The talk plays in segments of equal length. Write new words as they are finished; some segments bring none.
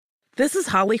This is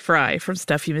Holly Fry from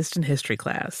Stuff You Missed in History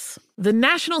Class. The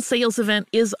national sales event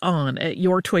is on at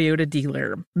your Toyota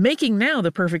dealer, making now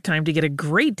the perfect time to get a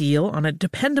great deal on a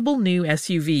dependable new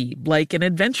SUV, like an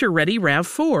adventure-ready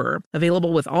RAV4.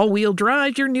 Available with all-wheel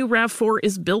drive, your new RAV4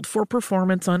 is built for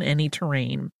performance on any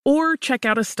terrain. Or check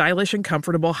out a stylish and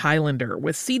comfortable Highlander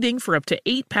with seating for up to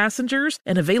 8 passengers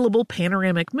and available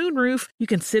panoramic moonroof. You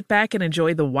can sit back and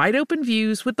enjoy the wide-open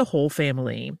views with the whole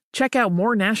family. Check out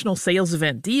more national sales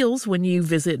event deals when you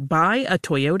visit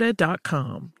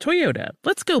buyatoyota.com. Toyota,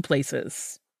 let's go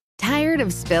places. Tired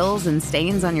of spills and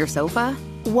stains on your sofa?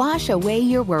 Wash away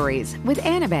your worries with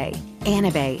Anabay.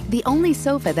 Anabay, the only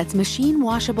sofa that's machine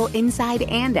washable inside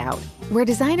and out, where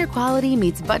designer quality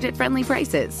meets budget-friendly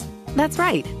prices. That's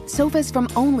right, sofas from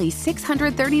only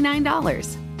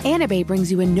 $639. Anabay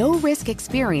brings you a no-risk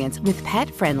experience with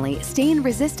pet-friendly,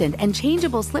 stain-resistant, and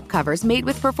changeable slipcovers made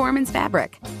with performance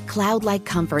fabric, cloud-like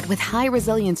comfort with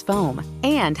high-resilience foam,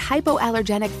 and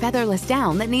hypoallergenic featherless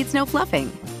down that needs no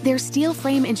fluffing. Their steel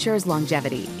frame ensures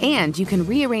longevity, and you can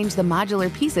rearrange the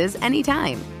modular pieces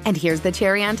anytime. And here's the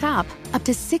cherry on top, up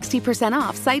to 60%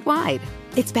 off site-wide.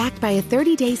 It's backed by a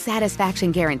 30-day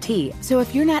satisfaction guarantee, so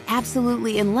if you're not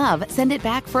absolutely in love, send it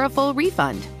back for a full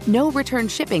refund. No return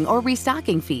shipping or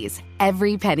restocking fees.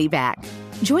 Every penny back.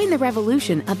 Join the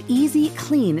revolution of easy,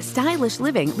 clean, stylish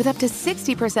living with up to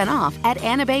 60% off at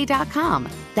anabay.com.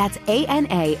 That's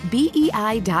ANABEI.com.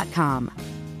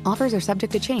 Offers are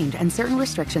subject to change and certain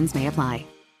restrictions may apply.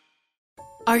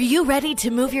 Are you ready to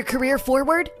move your career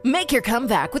forward? Make your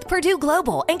comeback with Purdue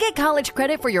Global and get college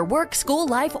credit for your work, school,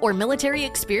 life, or military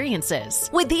experiences.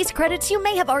 With these credits, you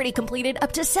may have already completed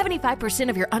up to 75%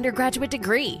 of your undergraduate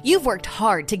degree. You've worked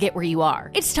hard to get where you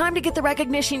are. It's time to get the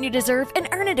recognition you deserve and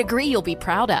earn a degree you'll be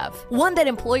proud of. One that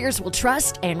employers will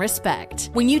trust and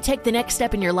respect. When you take the next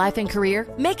step in your life and career,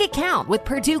 make it count with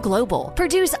Purdue Global,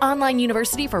 Purdue's online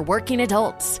university for working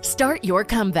adults. Start your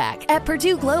comeback at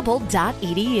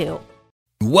purdueglobal.edu.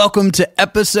 Welcome to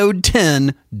episode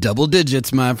 10, double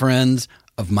digits, my friends,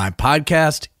 of my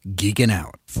podcast, Geeking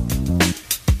Out.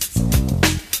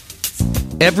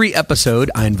 Every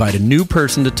episode, I invite a new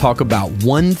person to talk about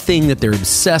one thing that they're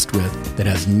obsessed with that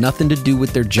has nothing to do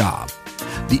with their job.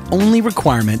 The only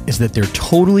requirement is that they're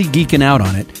totally geeking out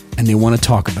on it and they want to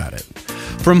talk about it.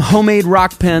 From homemade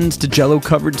rock pens to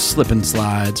Jell-O-covered slip and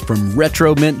slides, from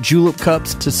retro mint julep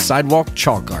cups to sidewalk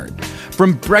chalk art,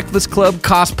 from Breakfast Club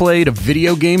cosplay to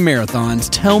video game marathons,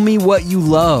 tell me what you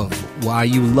love, why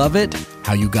you love it,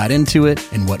 how you got into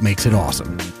it, and what makes it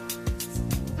awesome.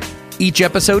 Each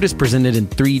episode is presented in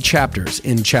 3 chapters.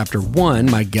 In Chapter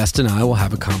 1, my guest and I will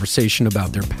have a conversation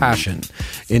about their passion.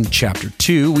 In Chapter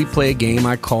 2, we play a game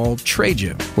I call Trade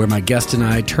You, where my guest and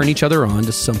I turn each other on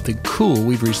to something cool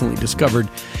we've recently discovered.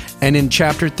 And in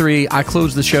Chapter 3, I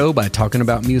close the show by talking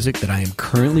about music that I am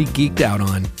currently geeked out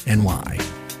on and why.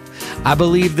 I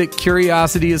believe that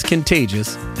curiosity is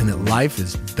contagious and that life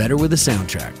is better with a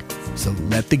soundtrack. So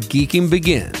let the geeking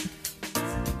begin.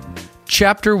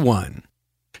 Chapter 1.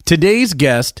 Today's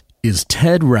guest is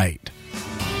Ted Wright.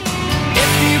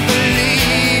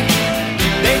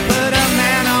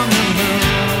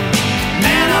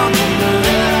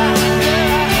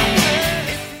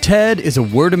 Ted is a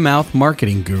word-of-mouth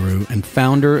marketing guru and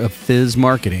founder of Fizz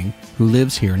Marketing, who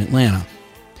lives here in Atlanta.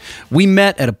 We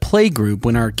met at a play group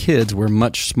when our kids were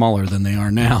much smaller than they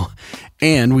are now,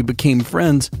 and we became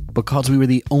friends because we were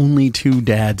the only 2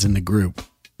 dads in the group.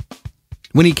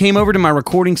 When he came over to my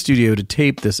recording studio to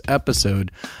tape this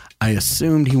episode, I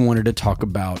assumed he wanted to talk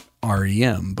about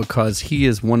REM because he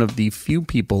is one of the few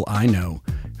people I know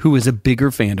who is a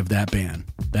bigger fan of that band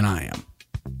than I am.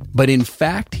 But in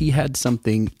fact, he had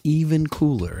something even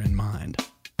cooler in mind.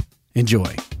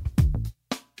 Enjoy.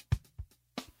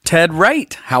 Ted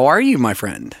Wright, how are you, my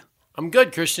friend? I'm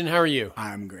good, Christian. How are you?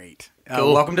 I'm great.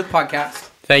 Cool. Welcome to the podcast.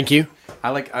 Thank you.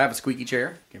 I have a squeaky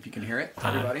chair, if you can hear it,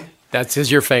 everybody. That's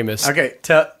because you're famous. Okay,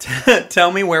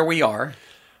 tell me where we are.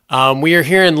 We are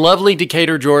here in lovely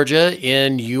Decatur, Georgia,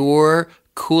 in your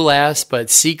cool-ass but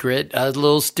secret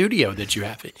little studio that you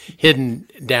have hidden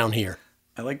down here.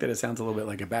 I like that it sounds a little bit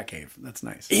like a bat cave. That's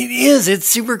nice. It is. It's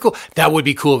super cool. That would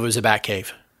be cool if it was a bat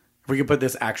cave. We could put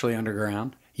this actually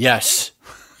underground. Yes.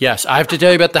 Yes. I have to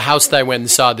tell you about the house that I went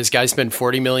and saw. This guy spent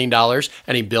 $40 million,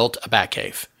 and he built a bat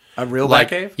cave. A real bat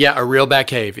cave? Yeah, a real bat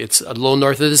cave. It's a little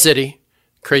north of the city.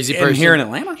 Crazy person. Here in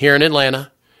Atlanta? Here in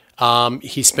Atlanta.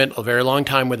 He spent a very long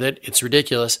time with it. It's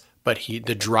ridiculous. But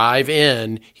the drive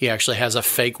in, he actually has a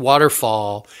fake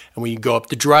waterfall. And when you go up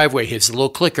the driveway, hits a little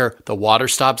clicker, the water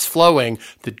stops flowing,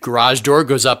 the garage door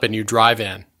goes up, and you drive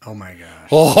in. Oh my gosh.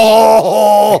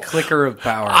 Oh, Clicker of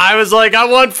power. I was like, I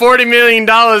want $40 million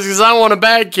because I want a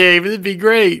bat cave. It'd be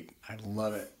great. I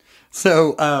love it.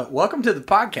 So, welcome to the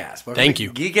podcast. Welcome Thank to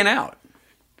you. Geeking Out.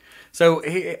 So,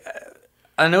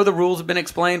 I know the rules have been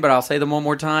explained, but I'll say them one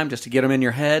more time just to get them in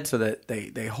your head so that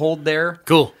they hold there.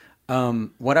 Cool.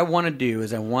 What I want to do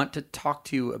is I want to talk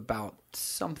to you about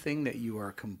something that you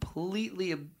are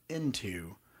completely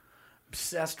into,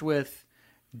 obsessed with,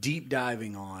 deep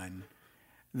diving on,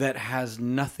 that has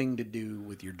nothing to do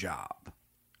with your job.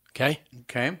 Okay.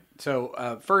 Okay?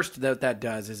 So, first, that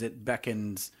does is it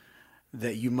beckons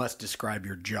that you must describe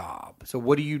your job. So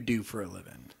what do you do for a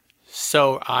living?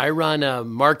 So I run a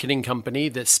marketing company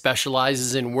that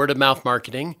specializes in word of mouth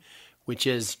marketing, which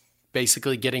is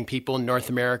basically getting people in North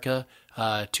America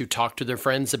to talk to their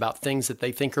friends about things that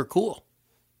they think are cool.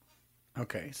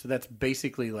 Okay, so that's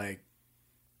basically like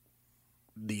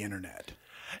the internet.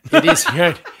 It is.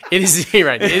 It is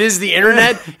right. It is the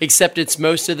internet, except it's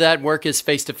most of that work is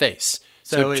face to face.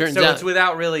 So it's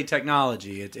without really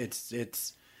technology.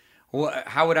 It's. Well,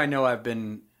 how would I know I've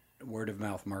been word of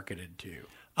mouth marketed to?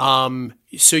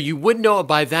 So you wouldn't know it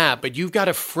by that, but you've got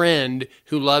a friend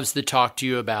who loves to talk to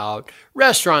you about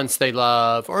restaurants they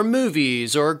love or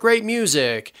movies or great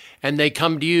music. And they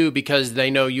come to you because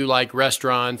they know you like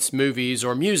restaurants, movies,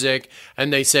 or music.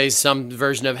 And they say some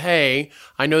version of, hey,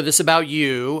 I know this about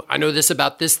you. I know this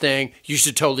about this thing. You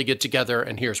should totally get together.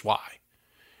 And here's why.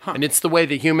 Huh. And it's the way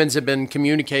that humans have been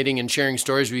communicating and sharing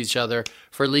stories with each other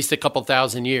for at least a couple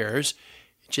thousand years.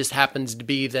 It just happens to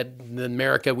be that in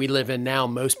America we live in now,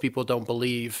 most people don't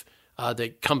believe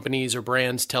that companies or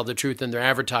brands tell the truth in their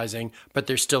advertising, but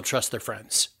they still trust their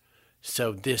friends.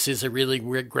 So this is a really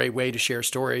great way to share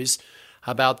stories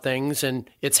about things. And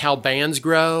it's how bands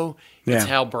grow. Yeah. It's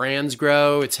how brands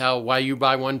grow. It's why you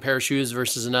buy one pair of shoes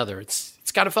versus another. It's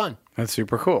kind of fun. That's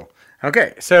super cool.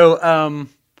 Okay. So,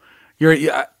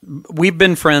 we've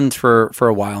been friends for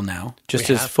a while now, just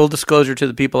as full disclosure to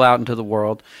the people out into the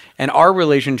world. And our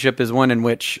relationship is one in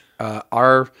which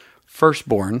our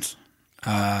firstborns,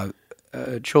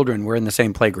 children, were in the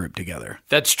same playgroup together.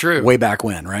 That's true. Way back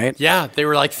when, right? Yeah, they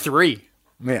were like 3.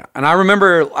 Yeah, and I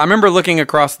remember looking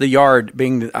across the yard,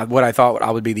 being what I thought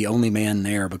I would be the only man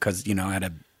there because I had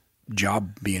a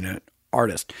job being an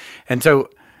artist. And so,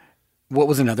 what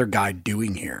was another guy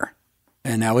doing here?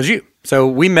 And that was you. So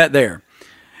we met there.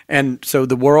 And so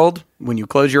the world, when you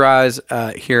close your eyes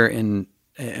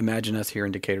imagine us here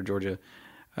in Decatur, Georgia.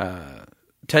 Ted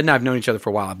and I have known each other for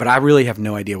a while, but I really have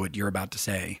no idea what you're about to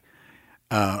say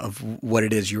of what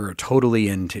it is you're totally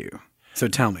into. So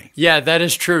tell me. Yeah, that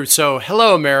is true. So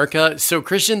hello, America. So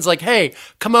Christian's like, hey,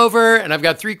 come over, and I've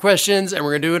got 3 questions, and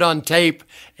we're going to do it on tape,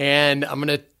 and I'm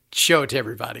going to show it to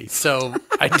everybody. So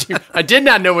I did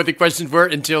not know what the questions were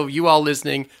until you all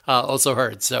listening also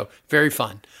heard. So very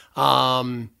fun.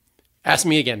 Ask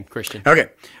me again, Christian. Okay.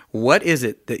 What is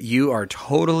it that you are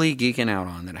totally geeking out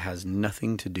on that has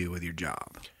nothing to do with your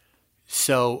job?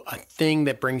 So a thing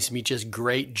that brings me just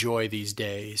great joy these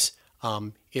days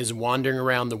is wandering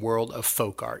around the world of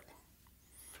folk art.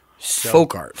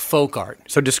 Folk art? Folk art.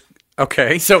 So just...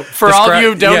 Okay. So for all of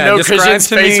you who don't know Christian's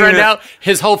face right now,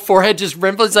 his whole forehead just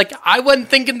rimples. It's like, I wasn't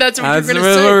thinking that's what you're going to say.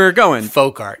 That's where we were going.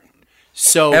 Folk art.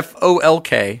 So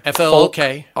F-O-L-K.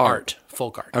 F-O-L-K. Art.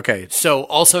 Folk art. Okay. So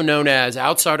also known as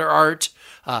outsider art.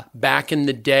 Back in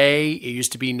the day, it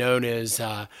used to be known as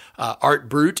art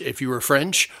brut if you were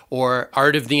French, or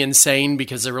art of the insane,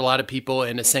 because there were a lot of people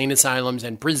in insane asylums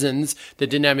and prisons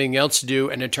that didn't have anything else to do.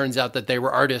 And it turns out that they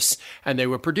were artists and they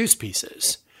would produce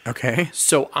pieces. Okay.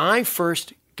 So I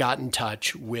first got in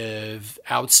touch with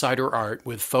outsider art,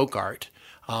 with folk art,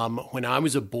 when I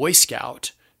was a Boy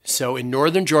Scout. So in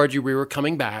northern Georgia, we were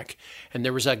coming back, and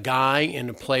there was a guy in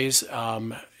a place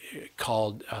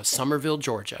called Somerville,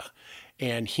 Georgia,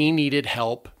 and he needed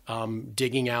help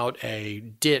digging out a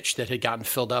ditch that had gotten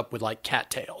filled up with like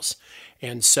cattails.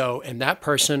 And that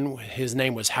person, his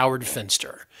name was Howard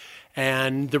Finster.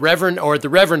 And the Reverend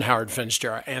Howard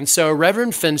Finster. And so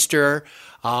Reverend Finster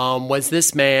was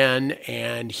this man,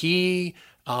 and he,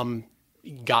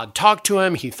 God talked to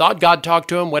him. He thought God talked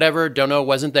to him, whatever, don't know,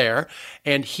 wasn't there.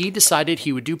 And he decided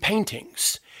he would do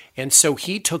paintings. And so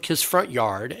he took his front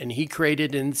yard and he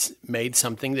created and made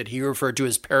something that he referred to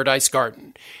as Paradise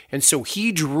Garden. And so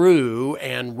he drew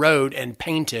and wrote and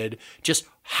painted just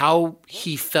how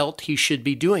he felt he should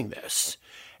be doing this.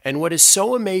 And what is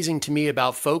so amazing to me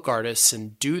about folk artists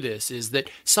and do this is that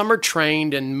some are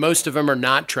trained and most of them are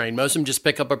not trained. Most of them just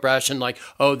pick up a brush and like,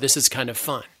 oh, this is kind of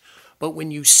fun. But when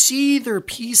you see their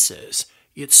pieces,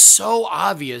 it's so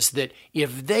obvious that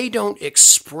if they don't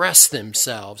express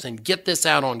themselves and get this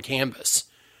out on canvas,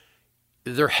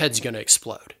 their head's going to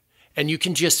explode. And you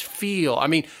can just feel, I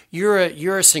mean, you're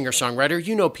a singer-songwriter.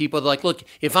 You know people like, look,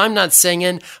 if I'm not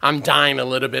singing, I'm dying a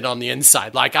little bit on the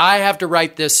inside. Like, I have to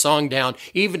write this song down,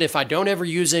 even if I don't ever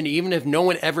use it, even if no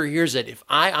one ever hears it. If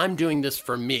I'm doing this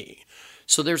for me.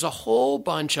 So there's a whole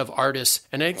bunch of artists,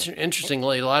 and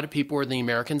interestingly, a lot of people are in the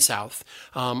American South.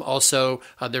 Also,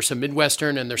 there's some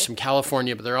Midwestern and there's some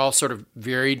California, but they're all sort of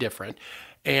very different.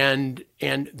 And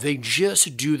they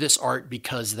just do this art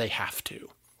because they have to.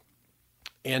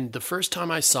 And the first time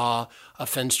I saw a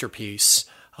Finster piece,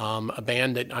 a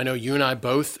band that I know you and I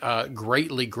both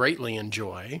greatly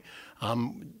enjoy,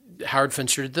 Howard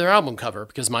Finster did their album cover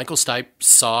because Michael Stipe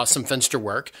saw some Finster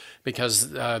work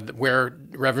because where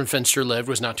Reverend Finster lived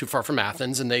was not too far from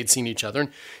Athens, and they'd seen each other.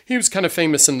 And he was kind of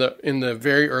famous in the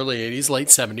very early 80s, late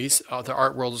 70s. The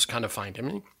art world was kind of find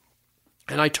him.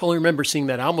 And I totally remember seeing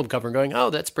that album cover and going, oh,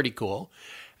 that's pretty cool.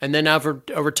 And then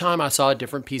over time, I saw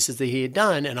different pieces that he had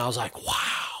done, and I was like,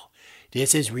 wow,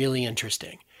 this is really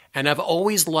interesting. And I've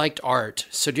always liked art.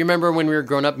 So do you remember when we were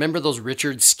growing up, remember those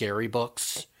Richard Scarry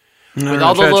books? With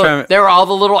all there were all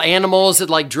the little animals that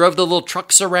like drove the little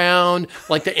trucks around,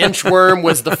 like the inchworm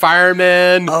was the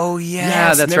fireman. Oh yeah,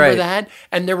 yes, that's remember right. That?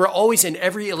 And there were always in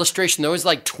every illustration, there was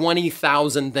like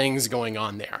 20,000 things going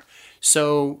on there.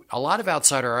 So a lot of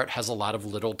outsider art has a lot of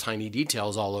little tiny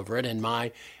details all over it. And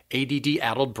my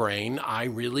ADD-addled brain, I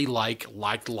really like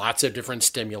lots of different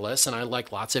stimulus, and I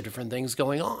like lots of different things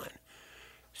going on.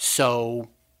 So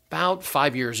about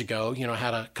 5 years ago, I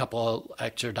had a couple of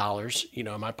extra dollars, in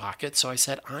my pocket. So I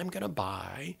said, I'm going to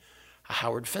buy a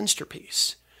Howard Finster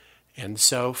piece. And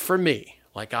so for me,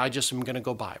 I just am going to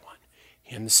go buy one.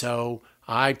 And so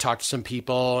I talked to some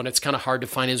people, and it's kind of hard to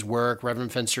find his work.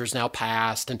 Reverend Finster is now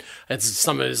passed, and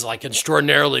some of it is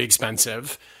extraordinarily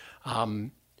expensive.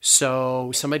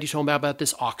 So somebody told me about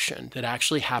this auction that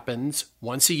actually happens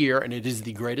once a year, and it is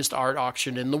the greatest art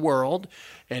auction in the world,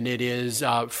 and it is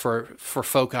for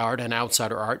folk art and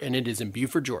outsider art, and it is in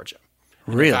Beaufort, Georgia.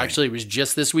 Really? Actually, it was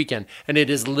just this weekend, and it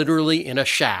is literally in a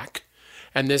shack,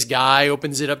 and this guy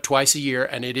opens it up twice a year,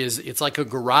 and it's like a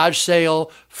garage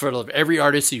sale for every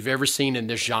artist you've ever seen in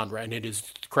this genre, and it is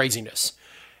craziness.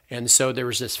 And so there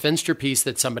was this Finster piece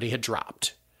that somebody had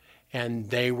dropped. And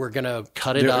they were going to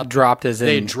cut it up. Dropped as in?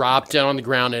 They dropped it on the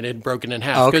ground and it had broken in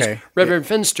half. Because Reverend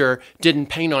Finster didn't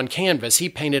paint on canvas. He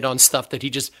painted on stuff that he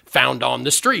just found on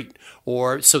the street.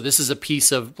 So this is a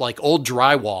piece of old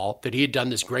drywall that he had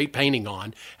done this great painting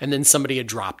on, and then somebody had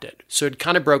dropped it. So it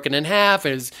kind of broken in half.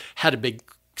 It had a big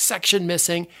section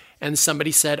missing. And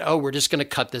somebody said, oh, we're just going to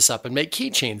cut this up and make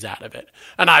keychains out of it.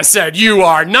 And I said, you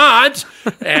are not.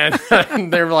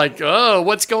 And they were like, oh,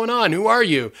 what's going on? Who are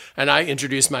you? And I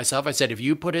introduced myself. I said, if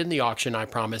you put it in the auction, I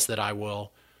promise that I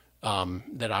will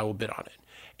bid on it.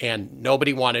 And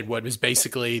nobody wanted what was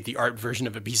basically the art version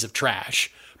of a piece of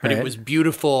trash. But It was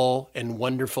beautiful and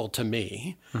wonderful to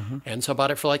me. Mm-hmm. And so I bought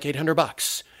it for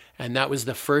 $800. And that was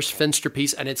the first Finster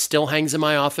piece, and it still hangs in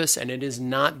my office, and it is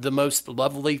not the most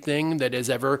lovely thing that has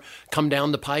ever come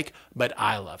down the pike, but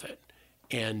I love it.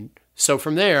 And so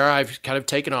from there, I've kind of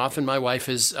taken off, and my wife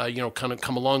has, kind of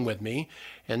come along with me.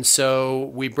 And so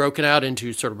we broke it out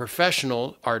into sort of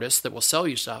professional artists that will sell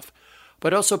you stuff,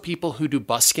 but also people who do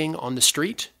busking on the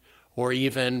street or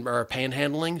even are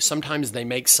panhandling. Sometimes they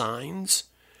make signs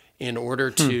in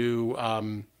order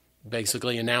to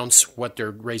basically announce what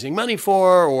they're raising money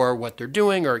for or what they're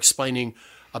doing or explaining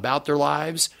about their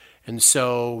lives. And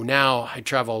so now I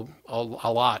travel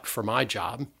a lot for my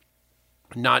job,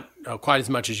 not quite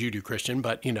as much as you do, Christian,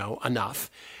 but,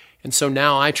 enough. And so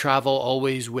now I travel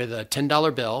always with a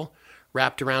 $10 bill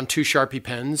wrapped around 2 Sharpie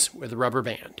pens with a rubber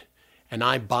band. And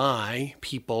I buy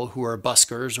people who are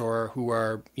buskers or who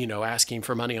are, asking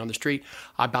for money on the street.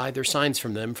 I buy their signs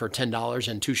from them for $10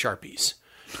 and 2 Sharpies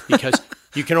because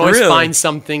you can always find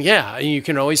something. Yeah, you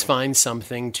can always find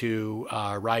something to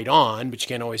write on, but you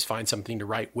can't always find something to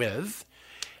write with.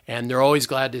 And they're always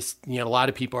glad to, a lot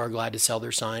of people are glad to sell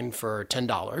their sign for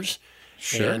 $10.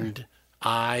 Sure. And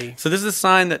So this is a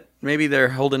sign that maybe they're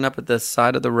holding up at the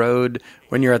side of the road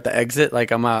when you're at the exit,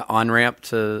 like I'm on-ramp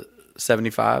to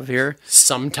 75 here?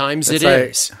 Sometimes it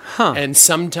is. And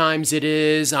sometimes it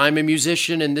is, I'm a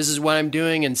musician and this is what I'm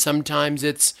doing. And sometimes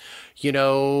it's,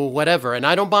 whatever. And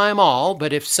I don't buy them all,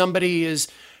 but if somebody is,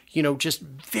 just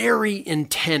very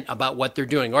intent about what they're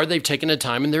doing, or they've taken the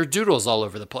time and there's doodles all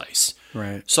over the place.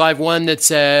 Right. So I have one that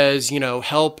says,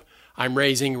 help, I'm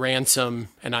raising ransom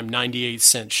and I'm 98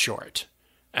 cents short.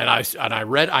 And I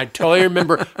totally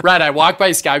remember, right, I walked by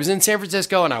this guy. I was in San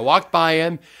Francisco and I walked by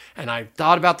him and I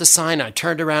thought about the sign. I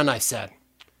turned around and I said,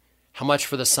 how much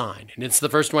for the sign? And it's the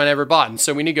first one I ever bought. And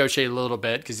so we negotiated a little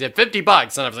bit because he had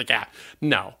 $50. And I was like, yeah,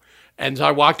 no. And so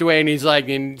I walked away and he's like,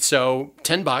 and so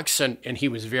 $10. And he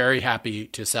was very happy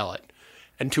to sell it.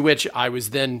 And to which I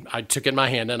took it in my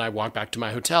hand and I walked back to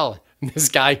my hotel. And this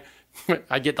guy,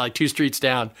 I get like 2 streets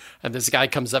down, and this guy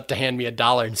comes up to hand me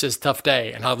 $1 and says, "Tough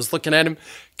day." And I was looking at him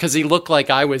because he looked like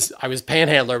I was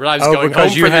panhandler, but I was going home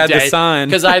for the day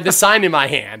because I had the sign in my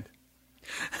hand.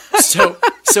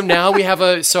 So now I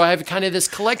have kind of this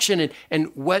collection,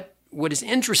 and what is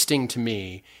interesting to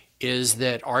me is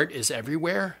that art is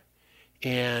everywhere,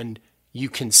 and you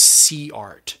can see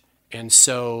art, and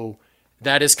so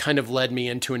that has kind of led me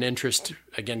into an interest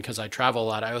again because I travel a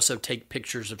lot. I also take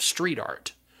pictures of street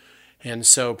art. And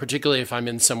so particularly if I'm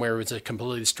in somewhere where it's a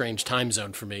completely strange time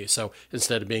zone for me. So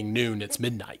instead of being noon, it's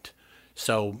midnight.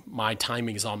 So my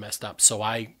timing is all messed up. So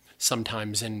I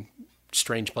sometimes in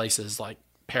strange places like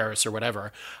Paris or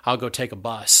whatever, I'll go take a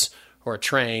bus or a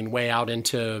train way out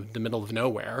into the middle of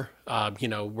nowhere,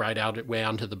 right out way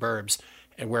out into the burbs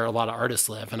and where a lot of artists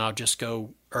live. And I'll just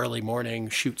go early morning,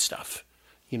 shoot stuff,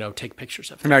 take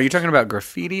pictures of it. Now, are you talking about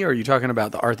graffiti or are you talking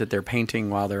about the art that they're painting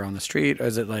while they're on the street? Or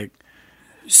is it like...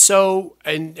 So,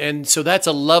 and so that's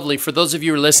a lovely, for those of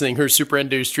you who are listening who are super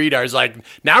into street art, is like,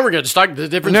 now we're going to talk the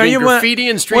difference between graffiti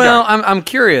and street art. Well, I'm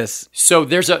curious. So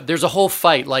there's a whole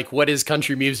fight, like what is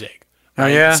country music? Right? Oh,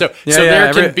 yeah. So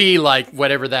there can be like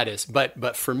whatever that is.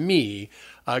 But for me,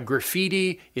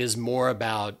 graffiti is more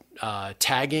about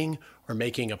tagging or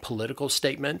making a political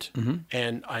statement. Mm-hmm.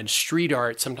 And on street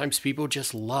art, sometimes people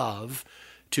just love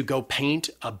to go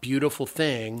paint a beautiful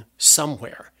thing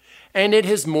somewhere. And it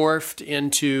has morphed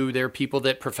into, there are people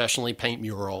that professionally paint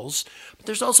murals, but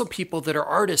there's also people that are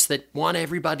artists that want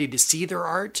everybody to see their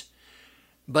art,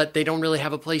 but they don't really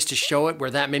have a place to show it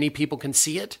where that many people can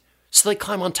see it. So they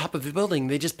climb on top of the building,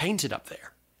 they just paint it up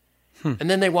there. And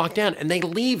then they walk down and they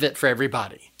leave it for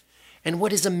everybody. And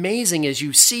what is amazing is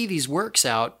you see these works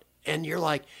out and you're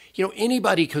like,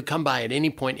 anybody could come by at any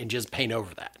point and just paint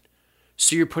over that.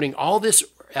 So you're putting all this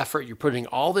effort, you're putting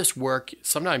all this work,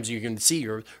 sometimes you can see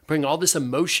you're putting all this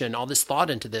emotion, all this thought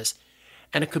into this,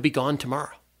 and it could be gone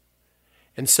tomorrow.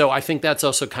 And so I think that's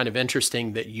also kind of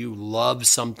interesting that you love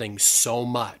something so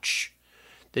much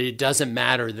that it doesn't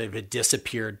matter that if it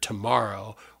disappeared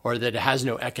tomorrow or that it has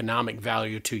no economic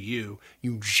value to you,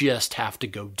 you just have to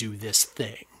go do this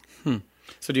thing.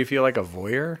 So do you feel like a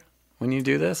voyeur when you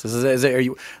do this? Are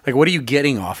you like, what are you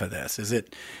getting off of this? Is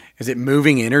it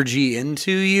moving energy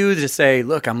into you to say,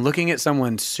 look, I'm looking at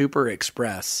someone super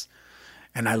express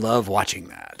and I love watching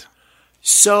that?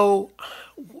 So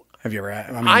have you ever,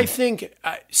 I think,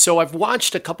 so I've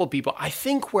watched a couple people. I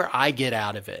think where I get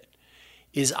out of it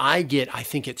is I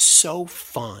think it's so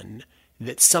fun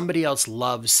that somebody else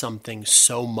loves something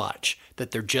so much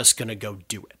that they're just going to go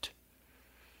do it.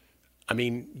 I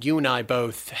mean, you and I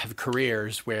both have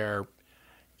careers where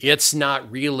this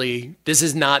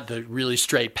is not the really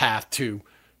straight path to,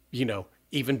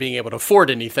 even being able to afford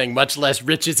anything, much less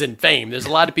riches and fame. There's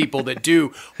a lot of people that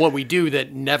do what we do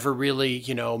that never really,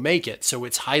 make it. So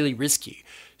it's highly risky.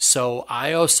 So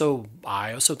I also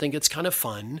think it's kind of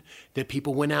fun that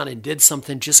people went out and did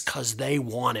something just because they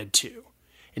wanted to.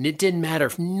 And it didn't matter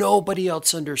if nobody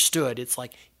else understood. It's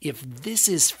like, if this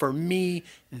is for me,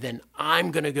 then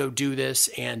I'm going to go do this.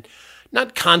 And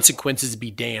not consequences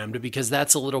be damned, because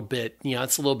that's a little bit,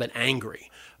 it's a little bit angry.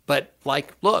 But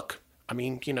like, look, I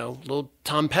mean, little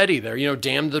Tom Petty there,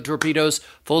 damn the torpedoes,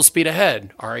 full speed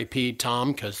ahead. R.I.P.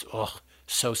 Tom, because,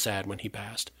 so sad when he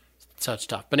passed. Such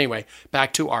stuff. But anyway,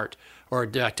 back to art, or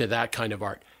back to that kind of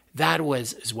art. That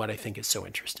is what I think is so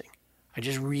interesting. I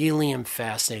just really am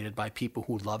fascinated by people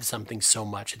who love something so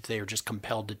much that they are just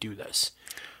compelled to do this.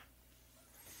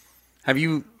 Have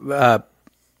you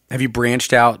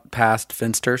branched out past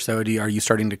Finster? So are you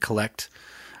starting to collect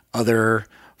other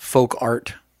folk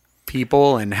art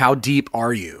people, and how deep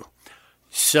are you?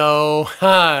 So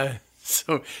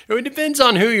it depends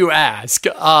on who you ask.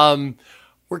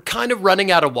 We're kind of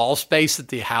running out of wall space at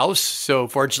the house. So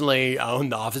fortunately, I own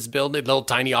the office building, the little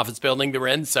tiny office building that we're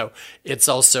in. So it's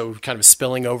also kind of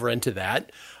spilling over into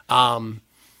that.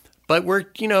 But we're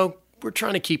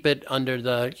trying to keep it under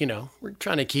the, we're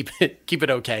trying to keep it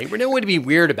okay. We don't want to be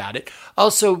weird about it.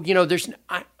 Also, sometimes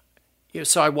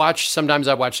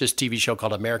I watch this TV show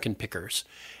called American Pickers,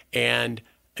 and,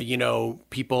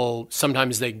 people,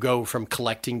 sometimes they go from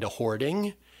collecting to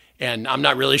hoarding. And I'm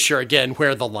not really sure, again,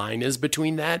 where the line is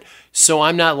between that. So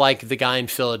I'm not like the guy in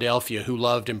Philadelphia who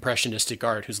loved impressionistic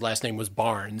art, whose last name was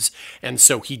Barnes. And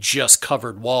so he just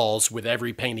covered walls with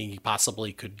every painting he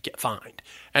possibly could find.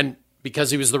 And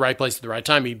because he was the right place at the right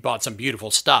time. He bought some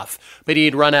beautiful stuff, but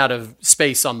he'd run out of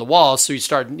space on the walls, so he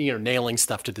started, nailing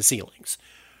stuff to the ceilings.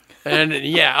 And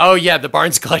the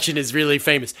Barnes collection is really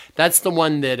famous. That's the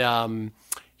one that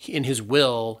in his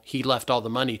will, he left all the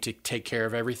money to take care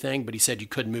of everything, but he said you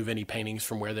couldn't move any paintings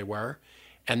from where they were.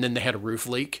 And then they had a roof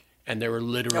leak, and there were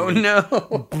literally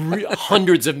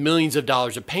hundreds of millions of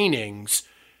dollars of paintings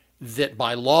that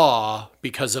by law,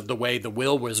 because of the way the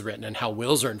will was written and how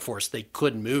wills are enforced, they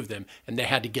couldn't move them. And they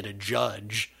had to get a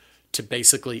judge to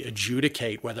basically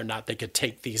adjudicate whether or not they could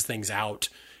take these things out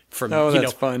from,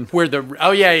 that's fun.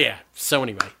 So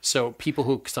anyway, so people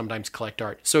who sometimes collect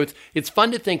art. So it's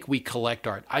fun to think we collect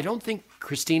art. I don't think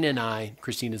Christine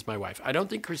is my wife. I don't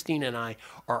think Christine and I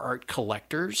are art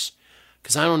collectors,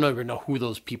 because I don't even know who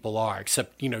those people are,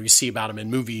 except, you see about them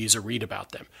in movies or read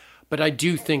about them. But I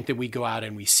do think that we go out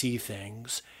and we see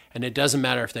things, and it doesn't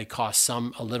matter if they cost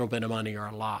a little bit of money or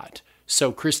a lot.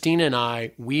 So Christine and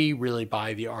I, we really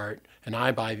buy the art, and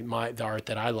I buy the art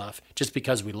that I love just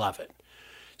because we love it.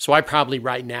 So I probably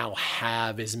right now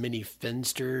have as many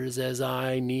Finsters as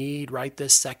I need right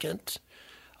this second.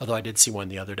 Although I did see one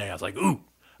the other day. I was like, ooh.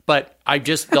 But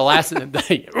the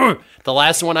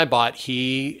last one I bought,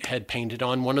 he had painted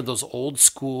on one of those old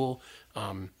school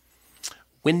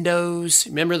windows.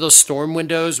 Remember those storm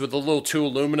windows with the little two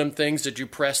aluminum things that you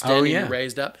pressed in and you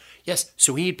raised up? Yes.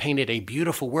 So he had painted a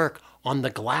beautiful work on the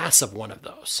glass of one of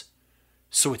those.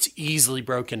 So it's easily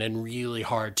broken and really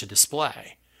hard to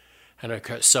display. And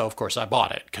so, of course, I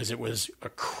bought it because it was a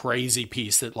crazy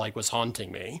piece that was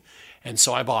haunting me. And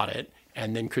so I bought it.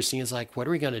 And then Christina's like, what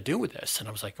are we going to do with this? And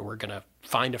I was like, we're going to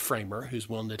find a framer who's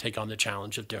willing to take on the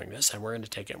challenge of doing this. And we're going to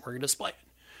take it and we're going to display it.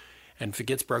 And if it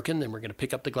gets broken, then we're going to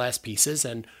pick up the glass pieces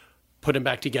and put them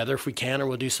back together if we can, or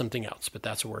we'll do something else. But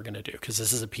that's what we're going to do, because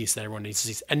this is a piece that everyone needs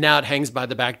to see. And now it hangs by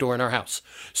the back door in our house.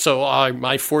 So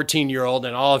my 14-year-old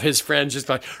and all of his friends just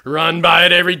run by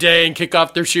it every day and kick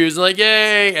off their shoes and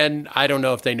yay. And I don't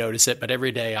know if they notice it, but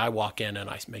every day I walk in and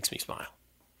it makes me smile.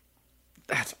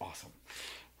 That's awesome.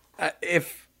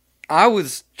 If I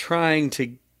was trying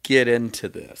to get into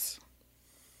this,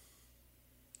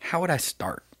 how would I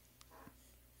start?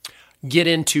 Get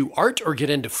into art or get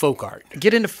into folk art?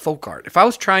 Get into folk art. If I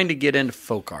was trying to get into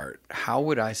folk art, how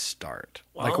would I start?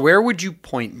 Well, where would you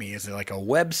point me? Is it a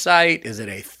website? Is it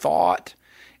a thought?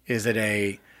 Is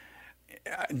it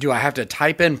do I have to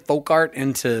type in folk art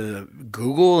into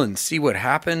Google and see what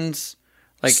happens?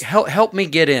 Help me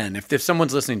get in if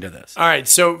someone's listening to this. All right.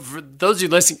 So for those of you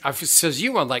listening, says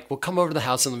you want well, come over to the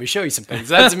house and let me show you some things.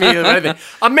 That's immediately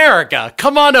America,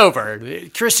 come on over.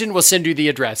 Christian will send you the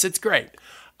address. It's great.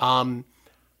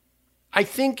 I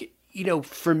think,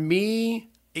 for me,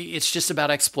 it's just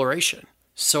about exploration.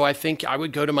 So I think I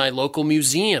would go to my local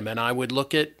museum and I would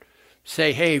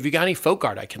say, hey, have you got any folk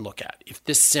art I can look at? If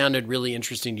this sounded really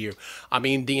interesting to you. I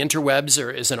mean, the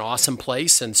interwebs is an awesome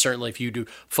place. And certainly if you do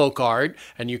folk art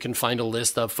and you can find a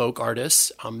list of folk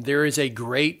artists, there is a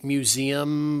great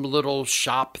museum, little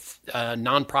shop,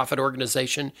 nonprofit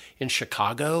organization in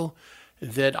Chicago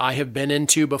that I have been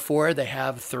into before. They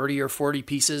have 30 or 40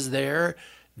 pieces there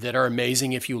that are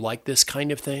amazing if you like this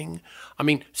kind of thing. I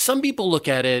mean, some people look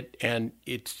at it and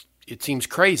it seems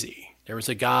crazy. There was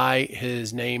a guy,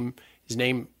 his name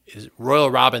is Royal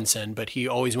Robinson, but he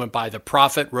always went by the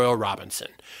Prophet Royal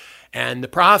Robinson. And the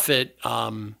Prophet,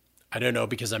 I don't know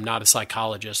because I'm not a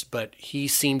psychologist, but he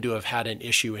seemed to have had an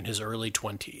issue in his early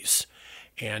 20s.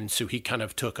 And so he kind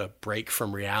of took a break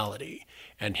from reality.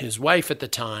 And his wife at the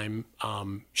time,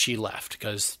 she left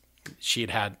because she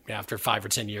had after 5 or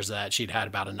 10 years of that, she'd had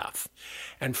about enough.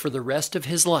 And for the rest of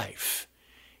his life,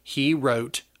 he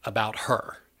wrote about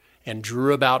her and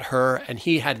drew about her. And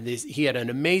he had an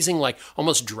amazing,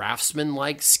 almost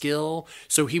draftsman-like skill.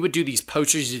 So he would do these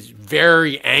posters,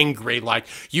 very angry,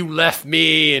 you left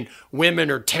me and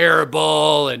women are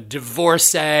terrible and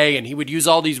divorcee. And he would use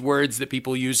all these words that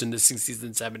people used in the 60s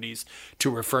and 70s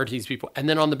to refer to these people. And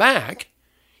then on the back,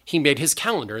 he made his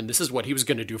calendar, and this is what he was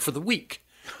going to do for the week.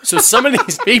 So some of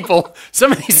these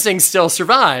things still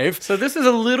survive. So this is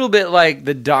a little bit like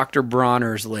the Dr.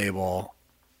 Bronner's label.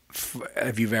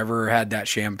 If you've ever had that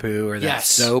shampoo or that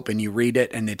soap and you read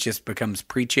it and it just becomes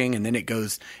preaching and then it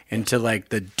goes into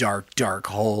the dark, dark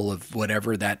hole of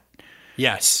whatever that.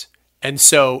 Yes. And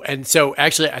so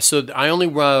actually, I only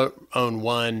own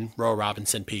one Royal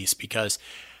Robinson piece because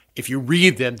if you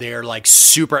read them, they're like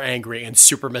super angry and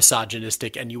super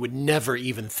misogynistic, and you would never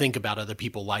even think about other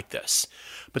people like this.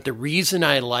 But the reason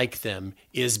I like them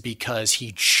is because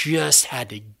he just had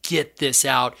to get this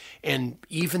out. And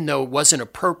even though it wasn't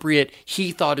appropriate,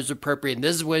 he thought it was appropriate, and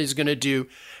this is what he's going to do.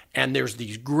 And there's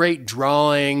these great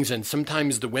drawings, and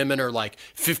sometimes the women are like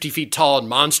 50 feet tall and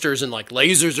monsters, and like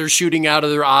lasers are shooting out of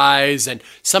their eyes, and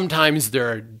sometimes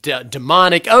they're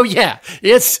demonic. Oh yeah,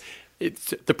 it's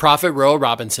the Prophet Royal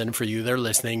Robinson. For you that are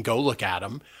listening, go look at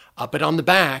him. But on the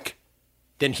back,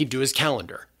 then he'd do his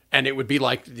calendar. And it would be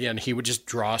like, he would just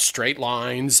draw straight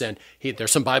lines, and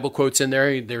there's some Bible quotes in there.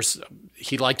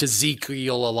 He liked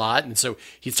Ezekiel a lot, and so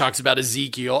he talks about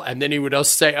Ezekiel, and then he would also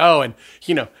say,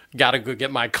 got to go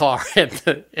get my car at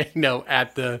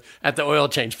the oil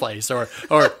change place, or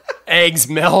eggs,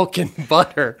 milk, and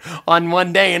butter on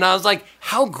one day. And I was like,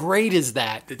 how great is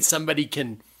that somebody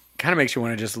can. Kind of makes you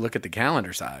want to just look at the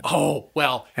calendar side. Oh,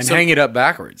 well. And hang it up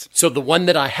backwards. So the one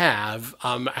that I have,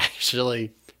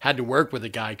 actually had to work with a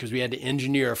guy because we had to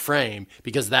engineer a frame,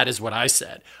 because that is what I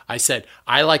said. I said,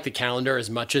 I like the calendar as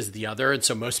much as the other, and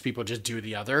so most people just do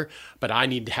the other, but I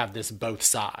need to have this both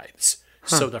sides.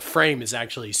 Huh. So the frame is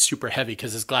actually super heavy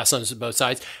because it's glass on both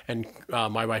sides. And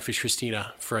my wife is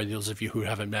Christina, for those of you who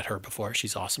haven't met her before.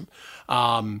 She's awesome.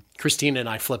 Christina and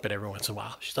I flip it every once in a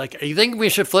while. She's like, you think we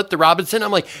should flip the Robinson?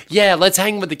 I'm like, yeah, let's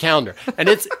hang with the calendar. And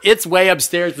it's way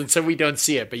upstairs, and so we don't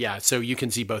see it. But yeah, so you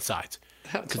can see both sides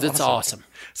because it's awesome.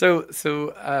 So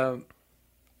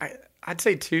I'd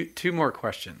say two more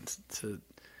questions.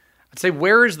 I'd say,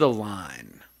 where is the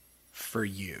line for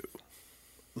you?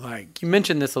 Like, you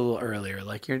mentioned this a little earlier,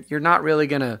 like you're not really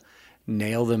going to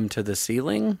nail them to the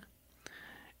ceiling,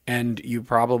 and you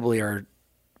probably are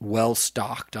well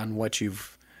stocked on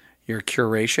your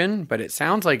curation, but it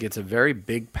sounds like it's a very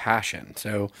big passion.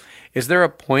 So is there a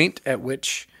point at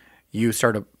which you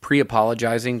start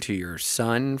pre-apologizing to your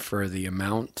son for the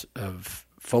amount of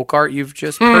folk art you've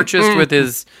just purchased with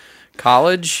his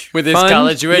college with his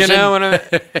college tuition? You know what I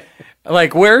mean?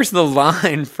 Like, where's the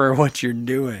line for what you're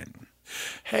doing?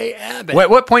 Hey, Abbott. At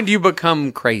what point do you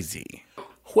become crazy?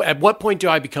 At what point do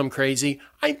I become crazy?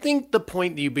 I think the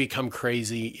point that you become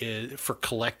crazy is for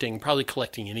probably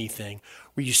collecting anything,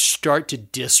 where you start to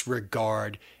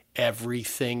disregard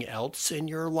everything else in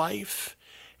your life,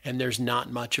 and there's not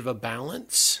much of a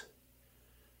balance.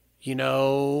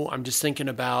 I'm just thinking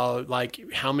about,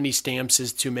 like, how many stamps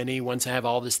is too many once I have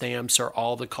all the stamps or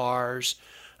all the cars?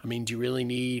 I mean, do you really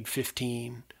need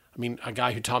 15? I mean, a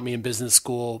guy who taught me in business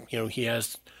school, he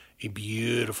has a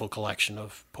beautiful collection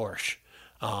of Porsche.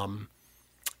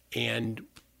 And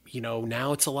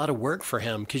now it's a lot of work for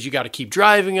him because you got to keep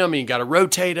driving them, and you got to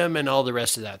rotate them and all the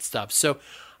rest of that stuff. So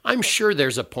I'm sure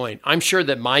there's a point. I'm sure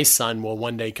that my son will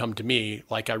one day come to me,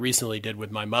 like I recently did with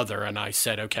my mother. And I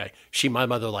said, okay, my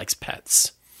mother likes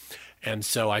pets. And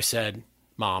so I said,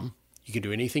 Mom, you can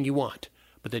do anything you want.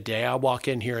 But the day I walk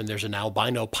in here and there's an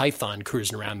albino python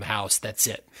cruising around the house, that's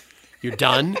it. You're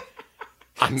done.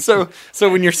 So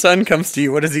when your son comes to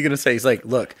you, what is he going to say? He's like,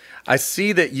 look, I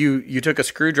see that you took a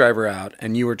screwdriver out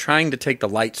and you were trying to take the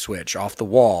light switch off the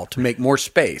wall to make more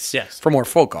space for more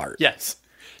folk art. Yes.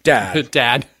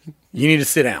 Dad, you need to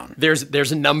sit down.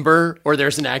 There's a number or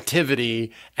there's an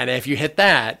activity, and if you hit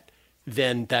that,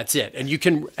 then that's it.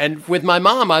 And with my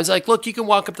mom, I was like, look, you can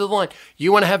walk up to the line.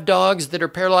 You want to have dogs that are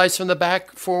paralyzed from the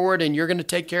back forward, and you're going to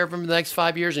take care of them for the next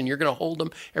 5 years, and you're going to hold them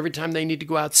every time they need to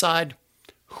go outside?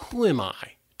 Who am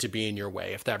I to be in your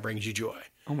way if that brings you joy?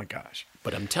 Oh my gosh.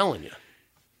 But I'm telling you.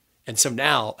 And so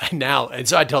now, and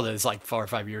so I told her this like 4 or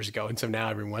 5 years ago. And so now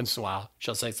every once in a while,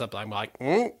 she'll say something. I'm like,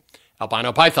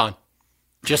 albino python.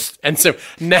 And so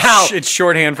now it's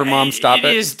shorthand for Mom, stop it.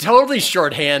 It is totally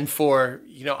shorthand for,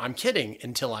 I'm kidding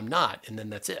until I'm not. And then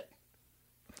that's it.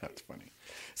 That's funny.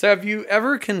 So have you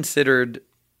ever considered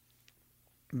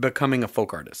becoming a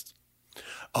folk artist?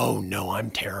 Oh no, I'm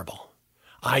terrible.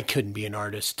 I couldn't be an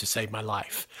artist to save my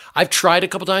life. I've tried a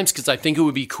couple times because I think it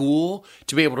would be cool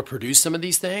to be able to produce some of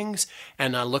these things.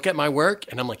 And I look at my work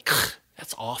and I'm like,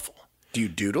 that's awful. Do you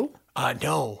doodle?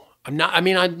 No, I'm not. I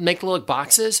mean, I make little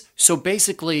boxes. So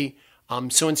basically,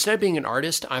 so instead of being an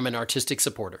artist, I'm an artistic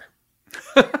supporter.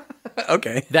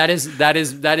 Okay. That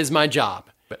is my job.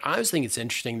 But I always think it's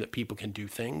interesting that people can do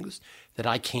things that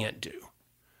I can't do.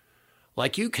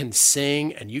 Like, you can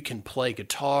sing and you can play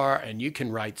guitar and you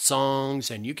can write songs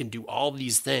and you can do all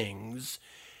these things.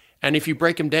 And if you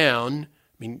break them down,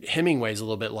 I mean, Hemingway's a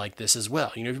little bit like this as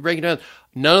well. If you break it down,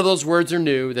 none of those words are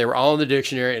new. They were all in the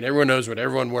dictionary and everyone knows what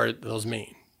word those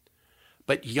mean.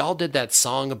 But y'all did that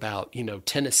song about,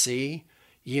 Tennessee,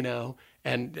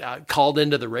 and called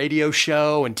into the radio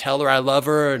show and tell her I love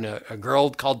her, and a girl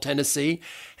called Tennessee.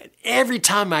 And every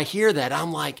time I hear that,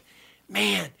 I'm like,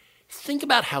 man, think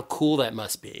about how cool that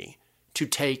must be to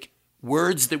take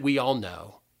words that we all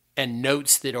know and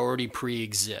notes that already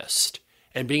pre-exist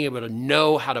and being able to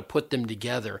know how to put them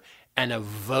together and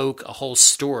evoke a whole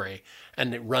story,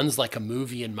 and it runs like a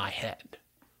movie in my head.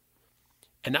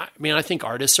 And I think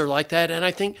artists are like that, and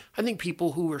I think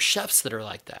people who are chefs that are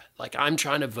like that. Like, I'm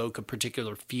trying to evoke a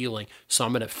particular feeling, so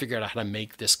I'm going to figure out how to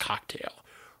make this cocktail,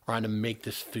 or I'm going to make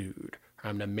this food, or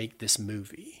I'm going to make this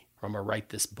movie, or I'm going to write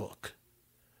this book.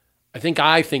 I think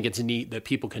it's neat that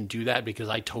people can do that, because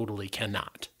I totally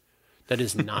cannot. That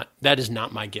is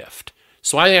not my gift.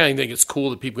 So I think it's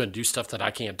cool that people can do stuff that I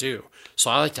can't do.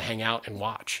 So I like to hang out and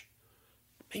watch.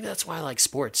 Maybe that's why I like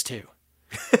sports too.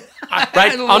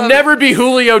 I'll never be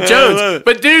Julio Jones,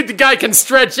 but dude, the guy can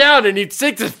stretch out and he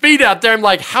sticks his feet out there. I'm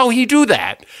like, how he do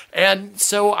that? And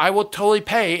so I will totally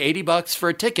pay $80 for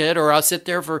a ticket, or I'll sit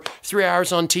there for 3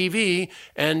 hours on TV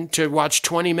and to watch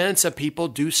 20 minutes of people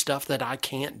do stuff that I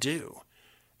can't do.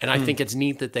 And I think it's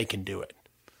neat that they can do it.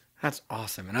 That's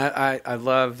awesome. And I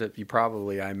love that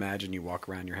I imagine you walk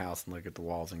around your house and look at the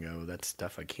walls and go, that's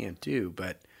stuff I can't do,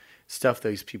 but stuff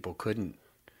those people couldn't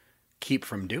keep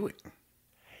from doing.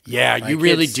 Yeah, you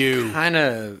really do. Kind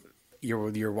of,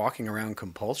 you're walking around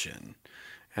compulsion,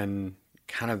 and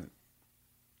kind of,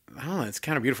 I don't know, it's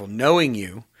kind of beautiful knowing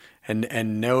you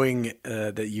and knowing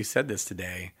that you said this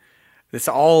today. This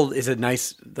all is a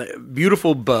nice,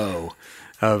 beautiful bow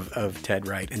of Ted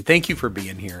Wright. And thank you for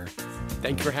being here.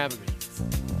 Thank you for having me.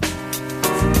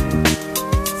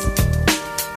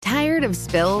 Tired of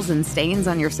spills and stains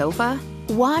on your sofa?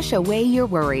 Wash away your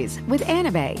worries with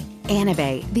Anabei.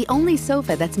 Anabei, the only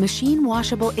sofa that's machine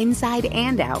washable inside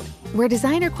and out, where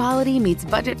designer quality meets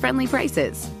budget-friendly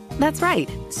prices. That's right,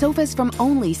 sofas from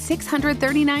only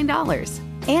 $639.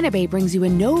 Anabei brings you a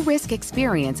no-risk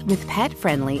experience with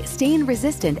pet-friendly,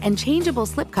 stain-resistant, and changeable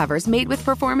slipcovers made with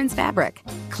performance fabric,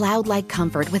 cloud-like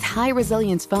comfort with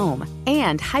high-resilience foam,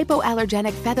 and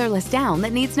hypoallergenic featherless down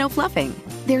that needs no fluffing.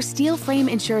 Their steel frame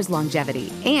ensures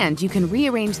longevity, and you can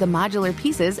rearrange the modular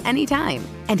pieces anytime.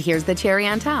 And here's the cherry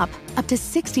on top, up to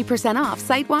 60% off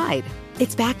site-wide.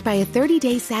 It's backed by a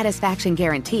 30-day satisfaction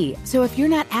guarantee, so if you're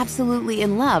not absolutely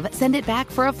in love, send it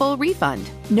back for a full refund.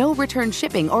 No return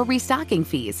shipping or restocking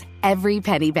fees. Every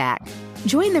penny back.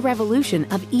 Join the revolution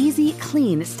of easy,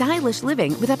 clean, stylish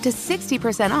living with up to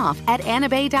 60% off at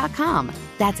anabei.com.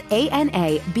 That's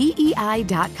ANABEI.com.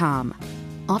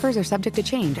 Offers are subject to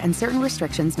change and certain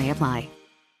restrictions may apply.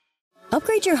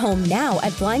 Upgrade your home now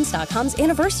at Blinds.com's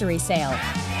anniversary sale.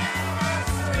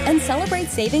 And celebrate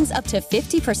savings up to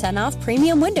 50% off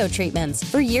premium window treatments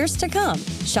for years to come.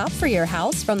 Shop for your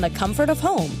house from the comfort of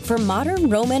home for modern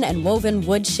Roman and woven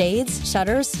wood shades,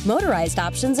 shutters, motorized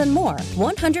options, and more.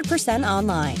 100%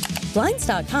 online.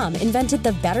 Blinds.com invented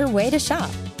the better way to shop.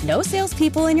 No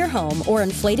salespeople in your home or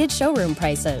inflated showroom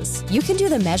prices. You can do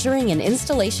the measuring and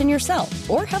installation yourself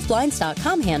or have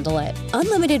Blinds.com handle it.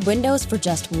 Unlimited windows for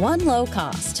just one low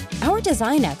cost. Our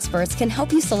design experts can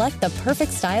help you select the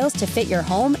perfect styles to fit your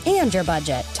home and your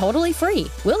budget. Totally free.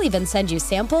 We'll even send you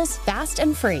samples fast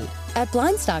and free. At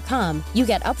Blinds.com, you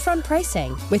get upfront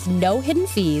pricing with no hidden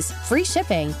fees, free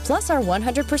shipping, plus our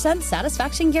 100%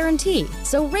 satisfaction guarantee.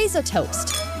 So raise a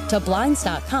toast to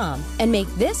Blinds.com and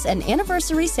make this an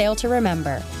anniversary sale to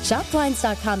remember. Shop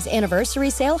Blinds.com's anniversary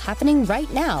sale happening right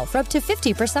now for up to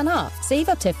 50% off. Save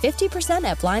up to 50%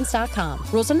 at Blinds.com.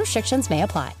 Rules and restrictions may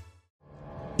apply.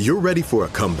 You're ready for a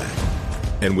comeback.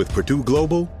 And with Purdue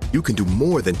Global, you can do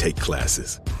more than take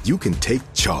classes. You can take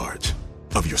charge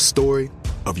of your story,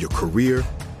 of your career,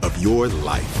 of your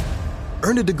life.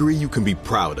 Earn a degree you can be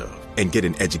proud of and get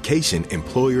an education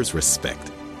employers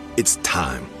respect. It's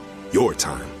time, your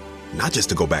time, not just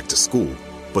to go back to school,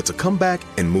 but to come back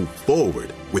and move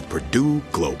forward with Purdue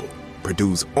Global,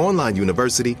 Purdue's online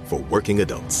university for working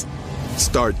adults.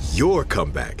 Start your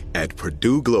comeback at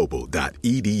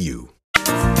purdueglobal.edu.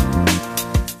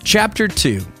 Chapter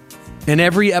 2. In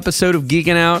every episode of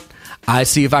Geeking Out, I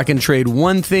see if I can trade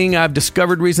one thing I've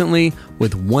discovered recently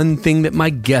with one thing that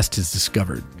my guest has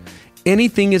discovered.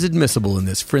 Anything is admissible in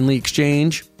this friendly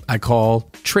exchange I call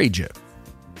Trade Ya.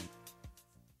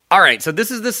 All right, so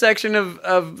this is the section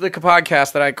of the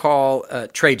podcast that I call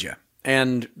Trade Ya.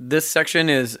 And this section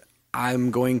is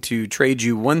I'm going to trade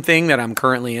you one thing that I'm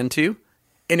currently into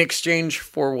in exchange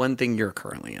for one thing you're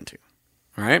currently into.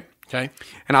 All right? Okay.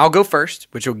 And I'll go first,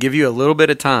 which will give you a little bit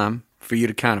of time for you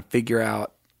to kind of figure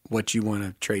out what you want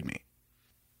to trade me.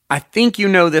 I think you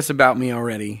know this about me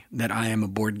already, that I am a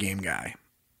board game guy.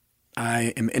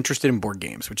 I am interested in board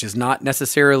games, which is not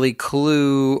necessarily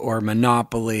Clue or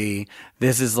Monopoly.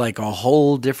 This is like a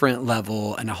whole different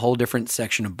level and a whole different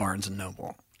section of Barnes &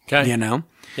 Noble. Okay. You know?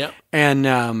 Yeah.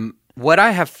 And what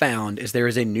I have found is there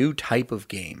is a new type of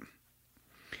game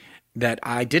that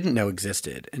I didn't know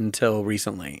existed until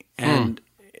recently. And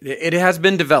it has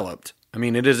been developed. I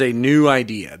mean, it is a new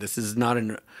idea. This is not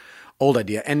an old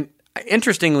idea. And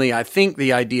interestingly, I think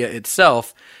the idea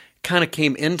itself kind of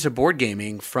came into board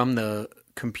gaming from the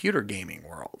computer gaming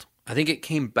world. I think it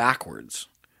came backwards,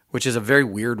 which is a very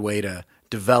weird way to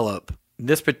develop.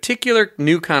 This particular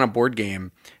new kind of board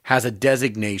game has a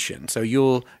designation. So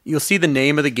you'll see the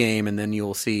name of the game, and then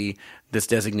you'll see this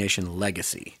designation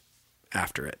Legacy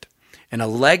after it. And a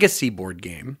Legacy board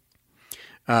game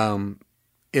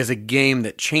is a game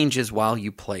that changes while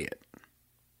you play it.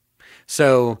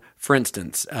 So, for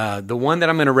instance, the one that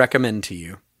I'm going to recommend to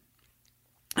you,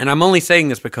 and I'm only saying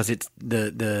this because it's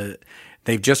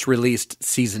they've just released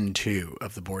season 2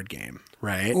 of the board game,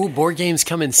 right? Ooh, board games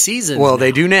come in seasons. Well, now.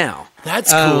 they do now.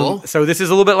 That's cool. So this is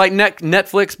a little bit like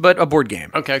Netflix, but a board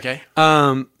game. Okay.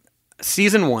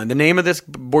 Season 1, the name of this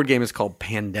board game is called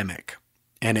Pandemic.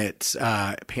 And it's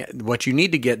what you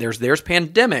need to get, there's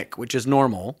Pandemic, which is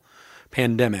normal.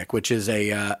 Pandemic, which is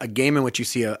a game in which you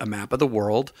see a map of the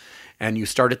world, and you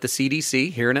start at the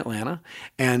CDC here in Atlanta,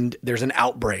 and there's an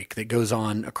outbreak that goes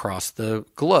on across the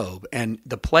globe, and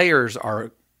the players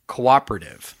are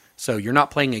cooperative, so you're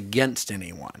not playing against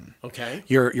anyone. Okay.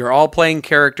 You're all playing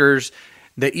characters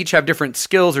that each have different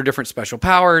skills or different special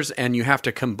powers, and you have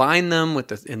to combine them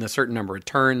in a certain number of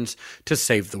turns to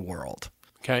save the world.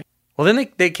 Okay. Well, then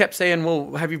they kept saying,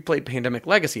 well, have you played Pandemic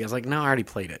Legacy? I was like, no, I already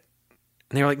played it.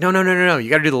 And they were like, no, you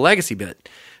got to do the Legacy bit.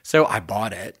 So I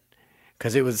bought it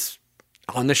because it was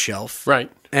on the shelf.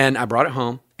 Right. And I brought it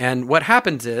home. And what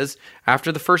happens is,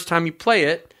 after the first time you play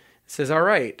it, it says, all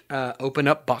right, open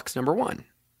up box number 1.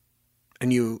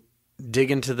 And you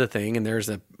dig into the thing, and there's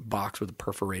a box with a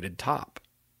perforated top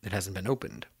that hasn't been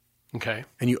opened. Okay.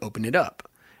 And you open it up,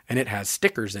 and it has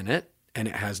stickers in it, and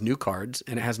it has new cards,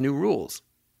 and it has new rules.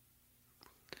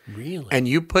 Really? And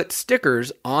you put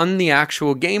stickers on the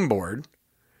actual game board.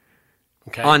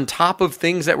 Okay. On top of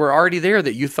things that were already there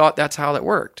that you thought that's how it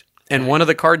worked. And one of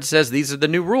the cards says, these are the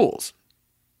new rules.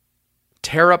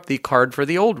 Tear up the card for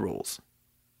the old rules.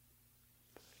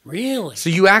 Really?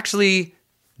 So you actually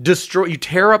you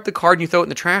tear up the card and you throw it in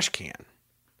the trash can.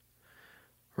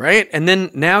 Right? And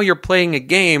then now you're playing a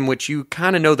game which you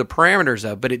kind of know the parameters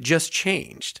of, but it just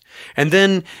changed. And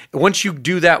then once you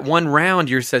do that one round,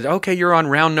 you said, okay, you're on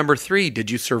round number 3. Did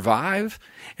you survive?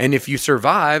 And if you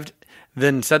survived,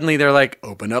 then suddenly they're like,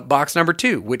 open up box number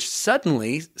 2, which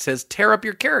suddenly says tear up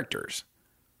your characters.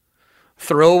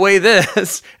 Throw away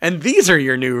this, and these are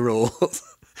your new rules.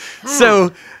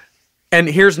 So, and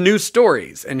here's new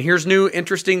stories, and here's new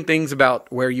interesting things about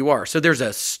where you are. So there's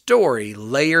a story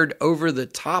layered over the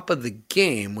top of the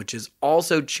game, which is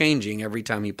also changing every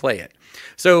time you play it.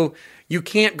 So you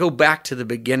can't go back to the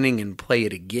beginning and play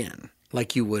it again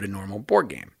like you would a normal board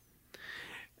game.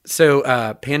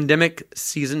 So, Pandemic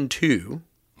Season 2,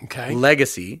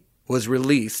 Legacy, was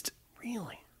released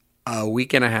a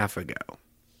week and a half ago.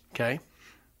 Okay.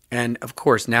 And, of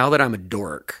course, now that I'm a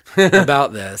dork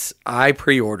about this, I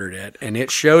pre-ordered it, and it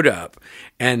showed up.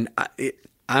 And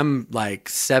I'm like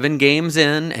 7 games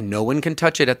in, and no one can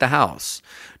touch it at the house.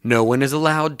 No one is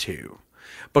allowed to.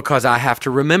 Because I have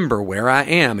to remember where I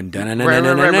am and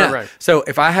Right. So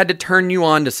if I had to turn you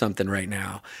on to something right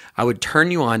now, I would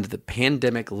turn you on to the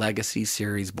Pandemic Legacy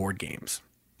series board games.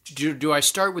 Do I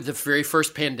start with the very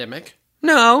first Pandemic?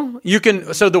 No, you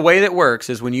can. So the way that works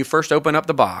is when you first open up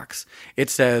the box, it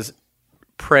says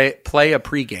play a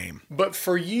pregame. But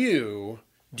for you,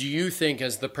 do you think,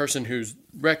 as the person who's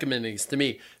recommending this to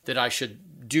me, that I should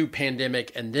do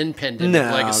Pandemic and then Pandemic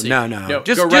Legacy? No.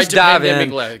 Just Just dive in,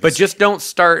 Legacy. but just don't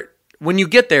start. When you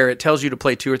get there, it tells you to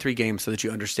play 2 or 3 games so that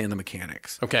you understand the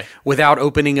mechanics. Okay. Without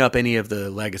opening up any of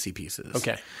the legacy pieces.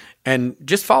 Okay. And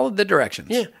just follow the directions.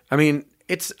 Yeah. I mean,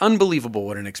 it's unbelievable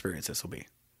what an experience this will be.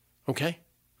 Okay.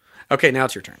 Okay, now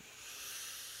it's your turn.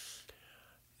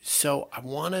 So I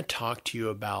want to talk to you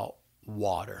about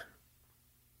water.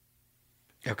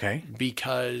 Okay.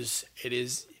 Because it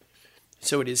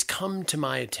has come to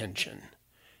my attention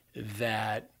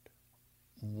that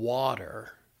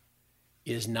water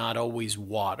is not always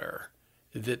water,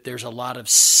 that there's a lot of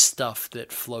stuff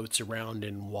that floats around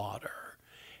in water,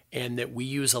 and that we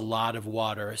use a lot of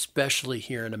water, especially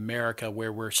here in America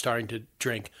where we're starting to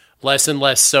drink less and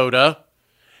less soda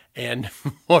And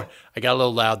I got a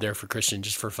little loud there for Christian,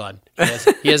 just for fun.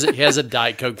 He has a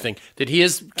Diet Coke thing that he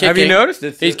is kicking. Have you noticed?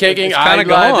 He's kicking. It's kind of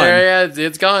gone. There, yeah,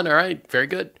 it's gone. All right, very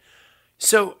good.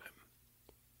 So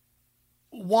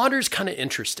water's kind of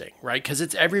interesting, right? Because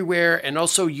it's everywhere, and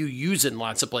also you use it in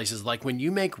lots of places. Like when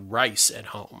you make rice at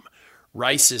home,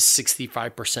 rice is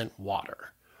 65% water.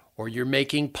 Or you're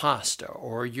making pasta,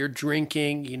 or you're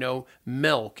drinking,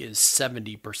 milk is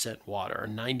 70% water or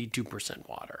 92%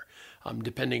 water,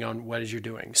 depending on what it is you're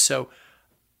doing. So,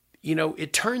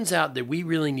 it turns out that we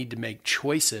really need to make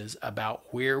choices about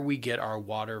where we get our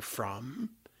water from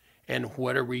and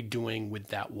what are we doing with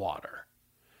that water.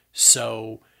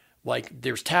 So, like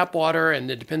there's tap water,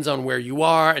 and it depends on where you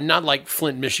are, and not like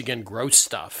Flint, Michigan, gross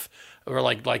stuff, or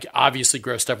like obviously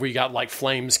gross stuff where you got like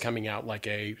flames coming out like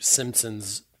a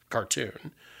Simpsons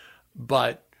cartoon,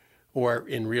 or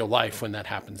in real life when that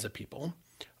happens to people.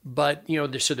 But,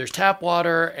 so there's tap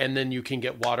water, and then you can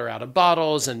get water out of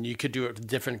bottles, and you could do it.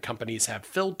 Different companies have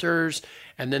filters.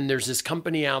 And then there's this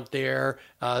company out there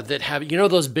that have,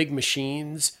 those big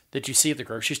machines that you see at the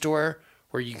grocery store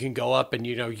where you can go up and,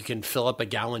 you can fill up a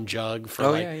gallon jug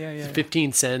for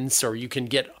 15 cents, or you can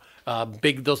get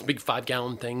those big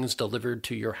 5-gallon things delivered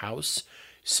to your house.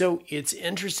 So it's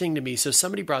interesting to me. So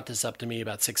somebody brought this up to me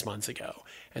about 6 months ago.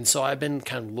 And so I've been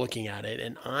kind of looking at it,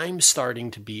 and I'm starting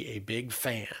to be a big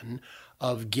fan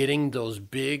of getting those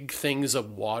big things of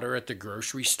water at the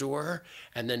grocery store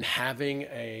and then having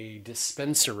a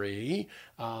dispensary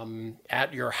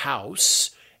at your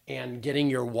house and getting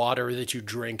your water that you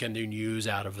drink and then use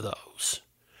out of those.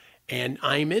 And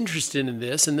I'm interested in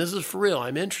this, and this is for real.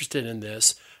 I'm interested in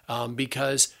this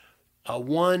because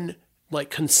like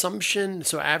consumption,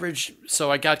 so I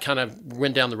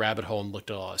went down the rabbit hole and looked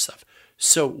at all this stuff.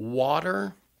 So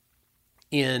water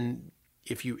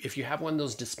if you have one of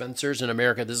those dispensers in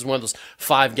America, this is one of those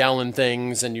 5-gallon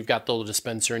things, and you've got the little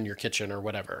dispenser in your kitchen or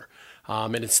whatever.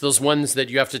 And it's those ones that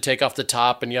you have to take off the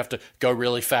top and you have to go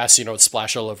really fast, it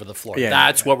splash all over the floor. Yeah,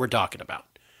 that's what we're talking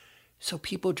about. So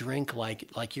people drink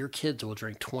like your kids will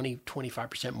drink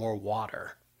 20-25% more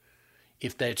water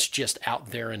if that's just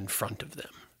out there in front of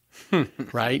them.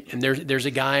 Right? And there's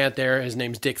a guy out there, his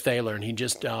name's Dick Thaler, and he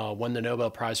just won the Nobel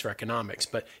Prize for Economics.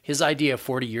 But his idea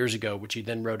 40 years ago, which he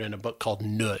then wrote in a book called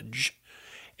Nudge,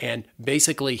 and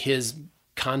basically his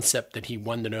concept that he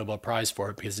won the Nobel Prize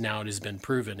for, because now it has been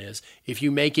proven, is if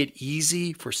you make it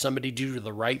easy for somebody to do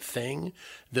the right thing,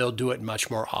 they'll do it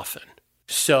much more often.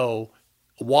 So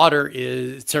water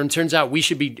turns out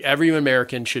every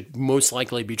American should most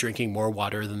likely be drinking more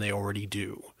water than they already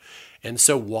do. And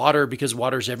so water, because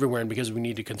water's everywhere and because we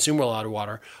need to consume a lot of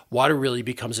water really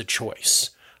becomes a choice.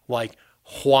 Like,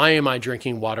 why am I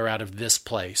drinking water out of this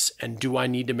place? And do I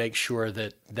need to make sure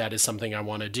that that is something I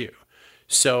want to do?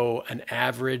 So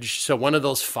one of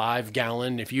those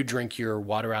 5-gallon, if you drink your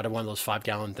water out of one of those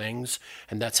 5-gallon things,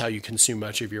 and that's how you consume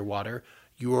much of your water,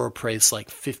 you will replace like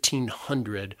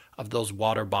 1,500 of those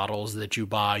water bottles that you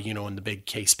buy, in the big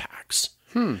case packs.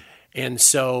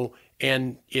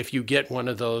 And if you get one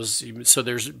of those, so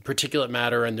there's particulate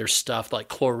matter and there's stuff like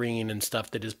chlorine and stuff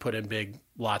that is put in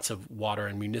lots of water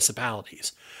in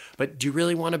municipalities. But do you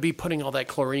really want to be putting all that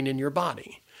chlorine in your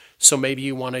body? So maybe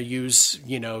you want to use,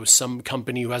 some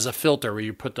company who has a filter where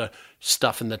you put the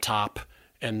stuff in the top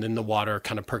and then the water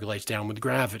kind of percolates down with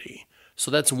gravity.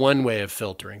 So that's one way of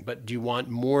filtering. But do you want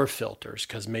more filters?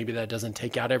 Because maybe that doesn't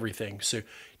take out everything. So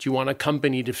do you want a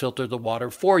company to filter the water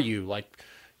for you? Like,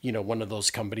 one of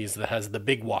those companies that has the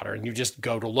big water, and you just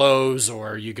go to Lowe's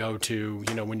or you go to,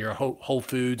 when you're at Whole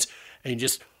Foods, and you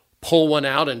just pull one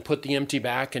out and put the empty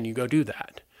back and you go do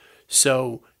that.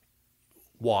 So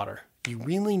water, you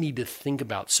really need to think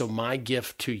about. So my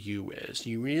gift to you is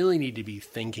you really need to be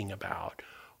thinking about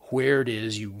where it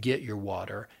is you get your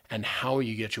water and how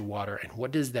you get your water, and what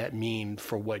does that mean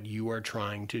for what you are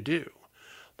trying to do.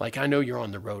 Like, I know you're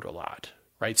on the road a lot.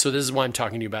 Right, so this is why I'm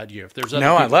talking to you about you. If there's other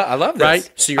people, I love this.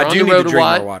 Right, so you're on the road a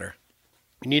lot. More water.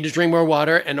 You need to drink more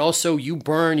water, and also you've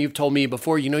told me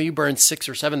before, you burn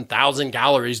 6,000 or 7,000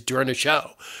 calories during a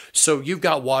show. So you've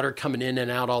got water coming in and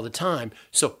out all the time.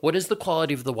 So what is the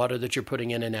quality of the water that you're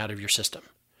putting in and out of your system?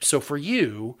 So for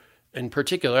you in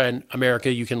particular, and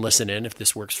America, you can listen in if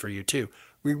this works for you too.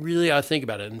 We really ought to think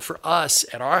about it. And for us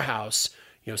at our house,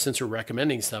 since we're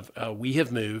recommending stuff, we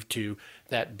have moved to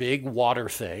that big water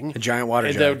thing. The giant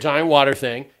water jug. The giant water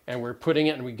thing. And we're putting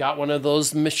it, and we got one of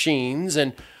those machines.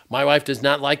 And my wife does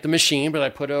not like the machine, but I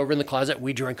put it over in the closet.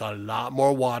 We drink a lot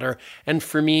more water. And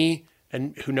for me,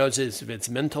 and who knows if it's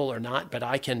mental or not, but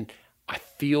I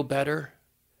feel better.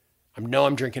 I know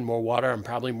I'm drinking more water. I'm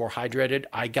probably more hydrated.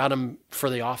 I got them for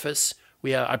the office.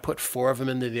 I put 4 of them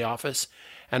into the office,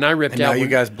 and I ripped And out. now you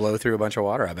guys blow through a bunch of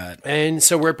water, I bet. And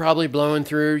so we're probably blowing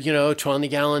through, 20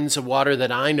 gallons of water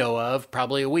that I know of,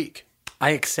 probably a week.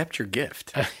 I accept your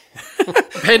gift.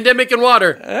 Pandemic and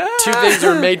water. 2 things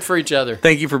are made for each other.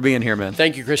 Thank you for being here, man.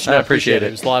 Thank you, Christian. I I appreciate appreciate it. it.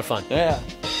 It was a lot of fun. Yeah.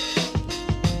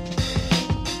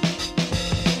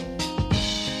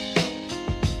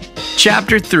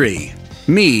 Chapter 3.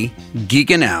 Me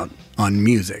geeking out on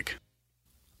music.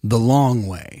 The long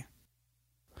way.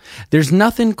 There's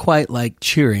nothing quite like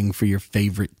cheering for your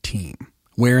favorite team.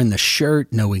 Wearing the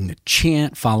shirt, knowing the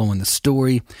chant, following the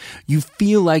story. You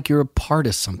feel like you're a part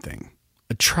of something.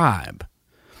 A tribe.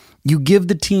 You give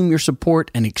the team your support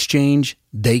and exchange,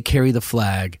 they carry the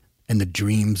flag and the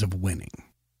dreams of winning.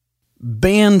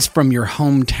 Bands from your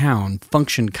hometown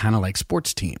function kind of like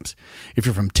sports teams. If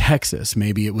you're from Texas,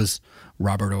 maybe it was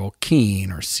Robert Earl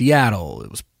Keen, or Seattle,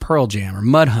 it was Pearl Jam or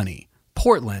Mudhoney.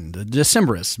 Portland, the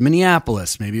Decemberists,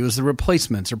 Minneapolis, maybe it was the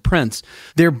Replacements or Prince.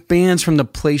 They're bands from the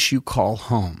place you call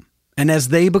home. And as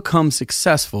they become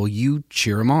successful, you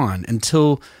cheer them on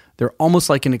until they're almost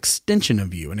like an extension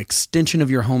of you, an extension of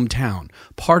your hometown,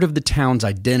 part of the town's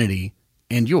identity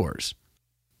and yours.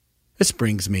 This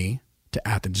brings me to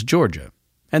Athens, Georgia,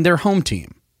 and their home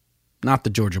team. Not the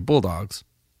Georgia Bulldogs,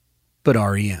 but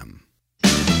REM.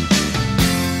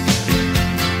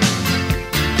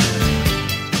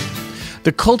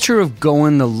 The culture of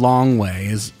going the long way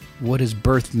is what has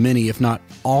birthed many, if not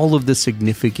all, of the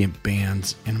significant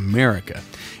bands in America.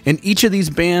 In each of these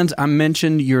bands I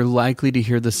mentioned, you're likely to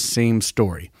hear the same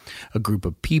story. A group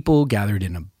of people gathered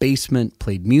in a basement,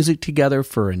 played music together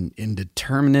for an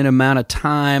indeterminate amount of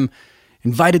time,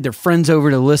 invited their friends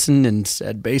over to listen in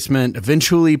said basement,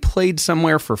 eventually played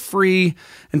somewhere for free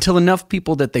until enough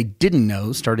people that they didn't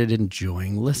know started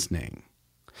enjoying listening.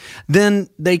 Then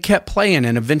they kept playing,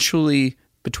 and eventually,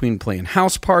 between playing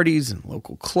house parties and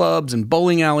local clubs and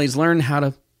bowling alleys, learned how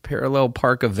to parallel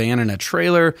park a van and a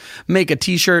trailer, make a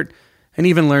t-shirt, and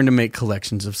even learn to make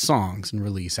collections of songs and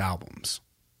release albums.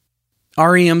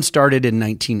 REM started in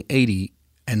 1980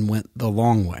 and went the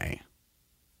long way.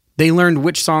 They learned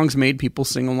which songs made people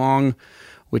sing along,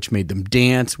 which made them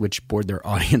dance, which bored their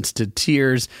audience to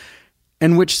tears,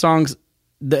 and which songs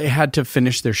they had to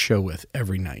finish their show with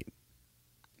every night.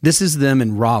 This is them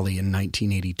in Raleigh in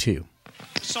 1982.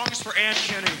 The song is for Ann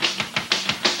Kenny.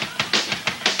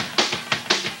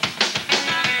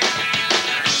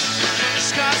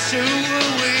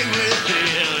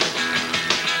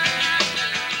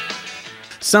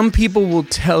 Some people will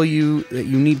tell you that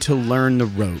you need to learn the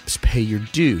ropes, pay your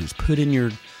dues, put in your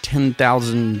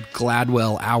 10,000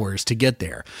 Gladwell hours to get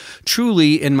there.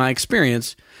 Truly, in my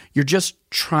experience, you're just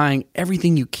trying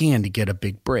everything you can to get a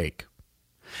big break.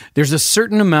 There's a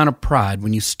certain amount of pride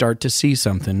when you start to see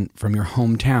something from your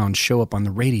hometown show up on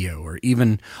the radio or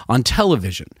even on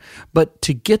television. But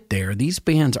to get there, these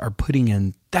bands are putting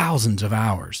in thousands of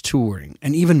hours touring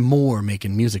and even more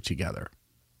making music together.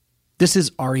 This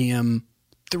is REM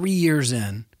 3 years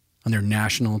in on their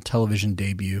national television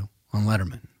debut on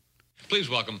Letterman. Please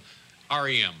welcome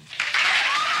REM.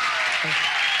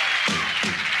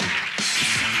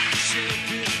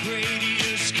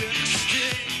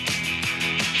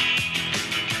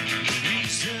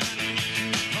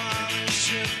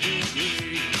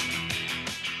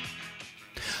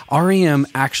 REM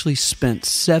actually spent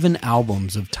 7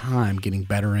 albums of time getting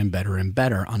better and better and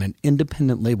better on an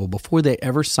independent label before they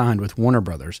ever signed with Warner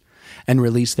Brothers and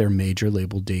released their major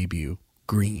label debut,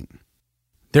 Green.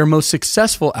 Their most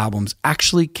successful albums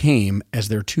actually came as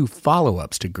their 2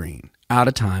 follow-ups to Green, Out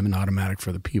of Time and Automatic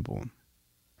for the People.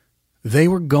 They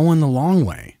were going the long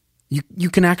way. You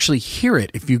can actually hear it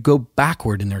if you go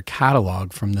backward in their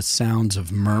catalog from the sounds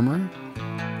of Murmur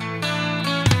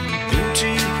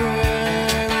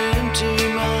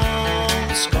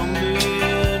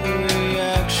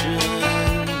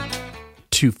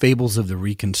to Fables of the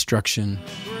Reconstruction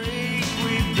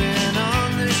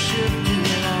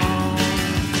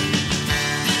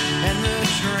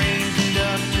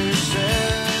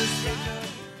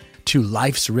to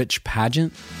Life's Rich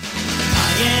Pageant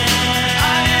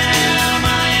I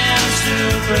am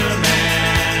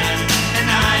Superman, and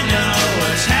I know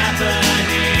what's happening.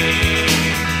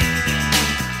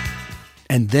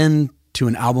 and then to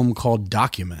an album called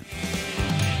Document.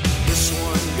 This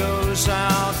one goes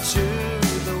out to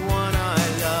the one I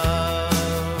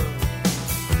love.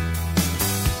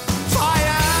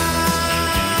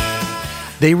 Fire!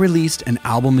 They released an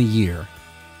album a year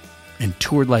and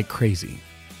toured like crazy.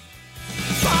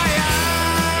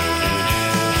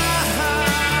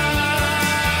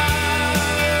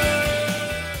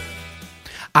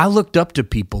 I looked up to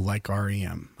people like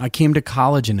REM. I came to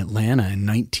college in Atlanta in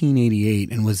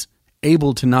 1988 and was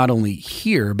able to not only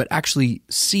hear, but actually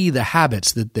see the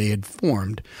habits that they had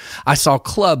formed. I saw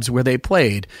clubs where they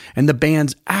played and the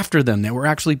bands after them that were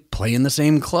actually playing the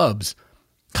same clubs.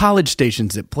 College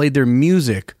stations that played their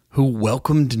music who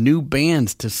welcomed new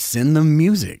bands to send them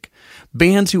music.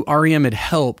 Bands who REM had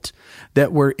helped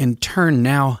that were in turn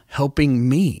now helping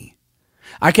me.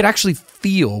 I could actually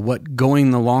feel what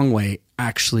Going the Long Way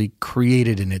actually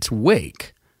created in its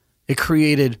wake. It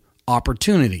created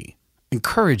opportunity,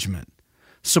 encouragement,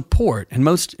 support, and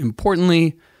most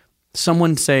importantly,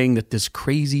 someone saying that this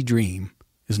crazy dream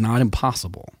is not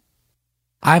impossible.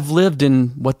 I've lived in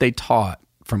what they taught,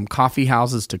 from coffee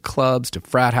houses to clubs to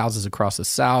frat houses across the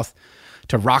South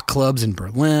to rock clubs in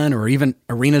Berlin or even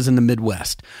arenas in the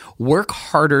Midwest. Work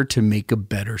harder to make a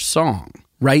better song.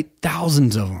 Write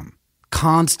thousands of them.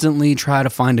 Constantly try to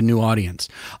find a new audience.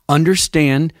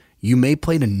 Understand you may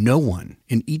play to no one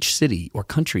in each city or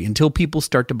country until people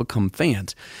start to become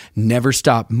fans. Never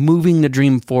stop moving the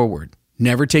dream forward.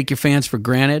 Never take your fans for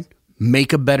granted.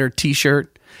 Make a better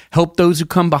t-shirt. Help those who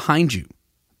come behind you.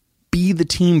 Be the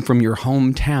team from your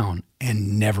hometown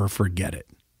and never forget it.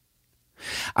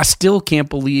 I still can't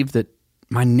believe that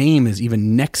my name is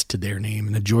even next to their name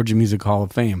in the Georgia Music Hall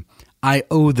of Fame. I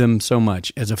owe them so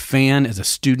much. As a fan, as a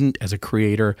student, as a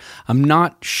creator, I'm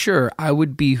not sure I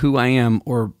would be who I am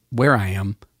or where I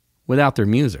am without their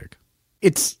music.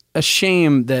 It's a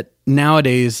shame that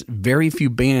nowadays very few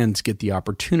bands get the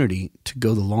opportunity to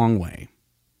go the long way.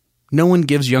 No one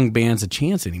gives young bands a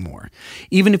chance anymore.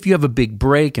 Even if you have a big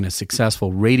break and a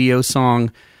successful radio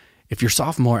song, if your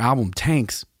sophomore album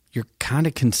tanks, you're kind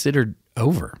of considered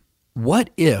over. What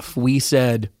if we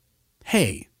said,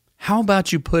 hey, how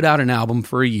about you put out an album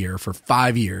for a year, for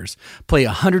 5 years, play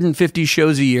 150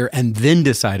 shows a year, and then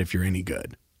decide if you're any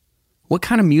good? What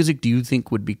kind of music do you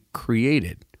think would be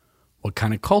created? What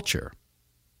kind of culture?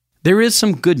 There is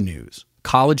some good news.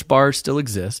 College bars still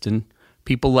exist, and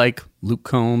people like Luke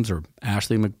Combs or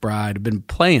Ashley McBryde have been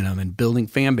playing them and building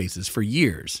fan bases for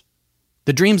years.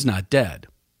 The dream's not dead.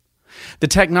 The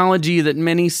technology that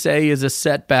many say is a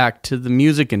setback to the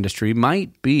music industry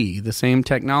might be the same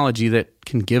technology that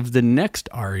can give the next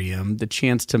REM the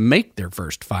chance to make their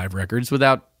first 5 records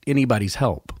without anybody's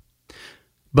help.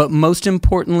 But most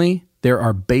importantly, there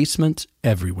are basements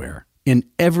everywhere, in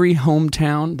every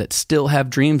hometown that still have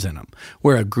dreams in them,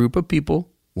 where a group of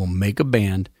people will make a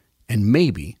band and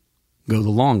maybe go the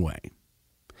long way.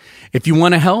 If you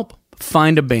want to help,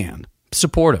 find a band,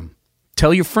 support them.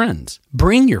 Tell your friends.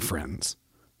 Bring your friends.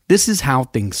 This is how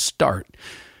things start.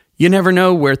 You never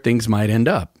know where things might end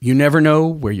up. You never know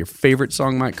where your favorite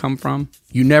song might come from.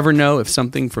 You never know if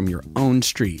something from your own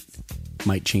street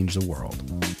might change the world.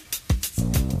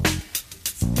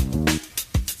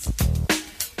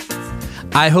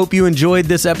 I hope you enjoyed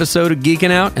this episode of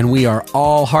Geeking Out, and we are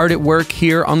all hard at work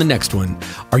here on the next one.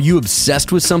 Are you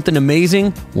obsessed with something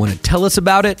amazing? Want to tell us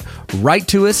about it? Write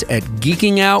to us at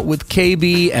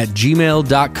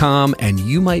geekingoutwithkb@gmail.com, and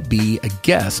you might be a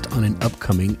guest on an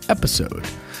upcoming episode.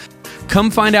 Come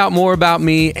find out more about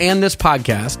me and this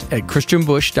podcast at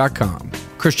christianbush.com.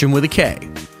 Christian with a K.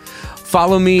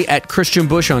 Follow me at Christian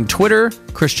Bush on Twitter,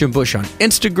 Christian Bush on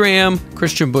Instagram,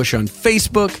 Christian Bush on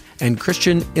Facebook, and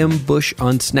Christian M. Bush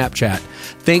on Snapchat.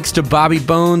 Thanks to Bobby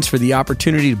Bones for the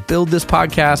opportunity to build this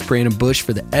podcast, Brandon Bush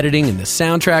for the editing and the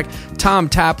soundtrack, Tom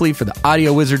Tapley for the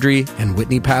audio wizardry, and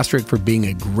Whitney Pastrick for being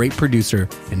a great producer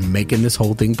and making this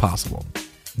whole thing possible.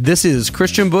 This is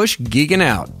Christian Bush Geeking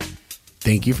Out.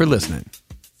 Thank you for listening.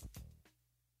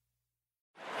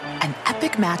 An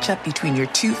epic matchup between your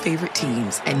two favorite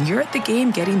teams, and you're at the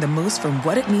game getting the most from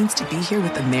what it means to be here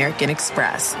with American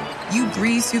Express. You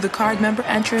breeze through the card member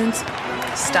entrance,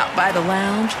 stop by the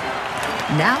lounge.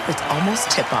 Now it's almost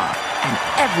tip-off, and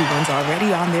everyone's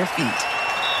already on their feet.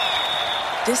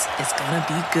 This is gonna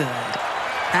be good.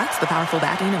 That's the powerful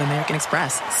backing of American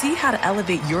Express. See how to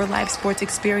elevate your live sports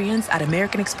experience at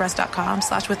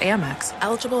americanexpress.com/withAmex.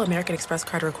 Eligible American Express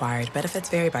card required. Benefits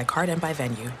vary by card and by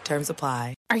venue. Terms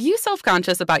apply. Are you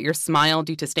self-conscious about your smile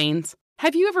due to stains?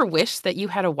 Have you ever wished that you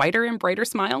had a whiter and brighter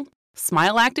smile?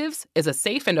 Smile Actives is a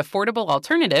safe and affordable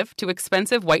alternative to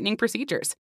expensive whitening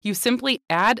procedures. You simply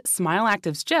add Smile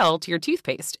Actives gel to your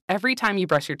toothpaste every time you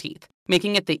brush your teeth,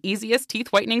 making it the easiest teeth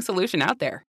whitening solution out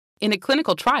there. In a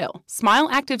clinical trial, Smile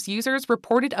Actives users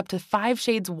reported up to 5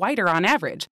 shades whiter on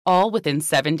average, all within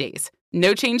 7 days.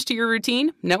 No change to your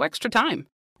routine, no extra time.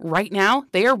 Right now,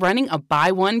 they are running a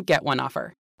buy one, get one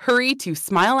offer. Hurry to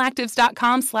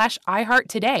smileactives.com/iHeart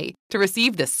today to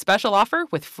receive this special offer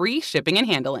with free shipping and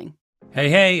handling.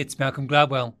 Hey, it's Malcolm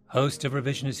Gladwell, host of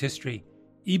Revisionist History.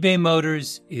 eBay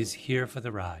Motors is here for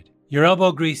the ride. Your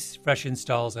elbow grease, fresh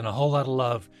installs, and a whole lot of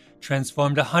love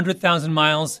transformed 100,000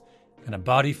 miles and a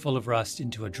body full of rust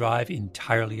into a drive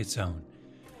entirely its own.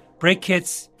 Brake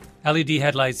kits, LED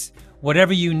headlights,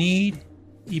 whatever you need,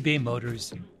 eBay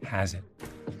Motors has it.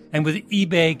 And with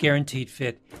eBay Guaranteed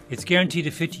Fit, it's guaranteed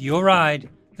to fit your ride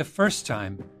the first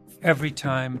time, every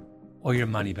time, or your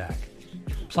money back.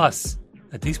 Plus,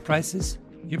 at these prices,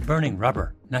 you're burning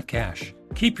rubber, not cash.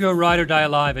 Keep your ride or die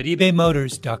alive at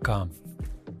ebaymotors.com.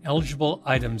 Eligible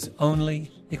items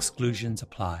only. Exclusions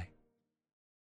apply.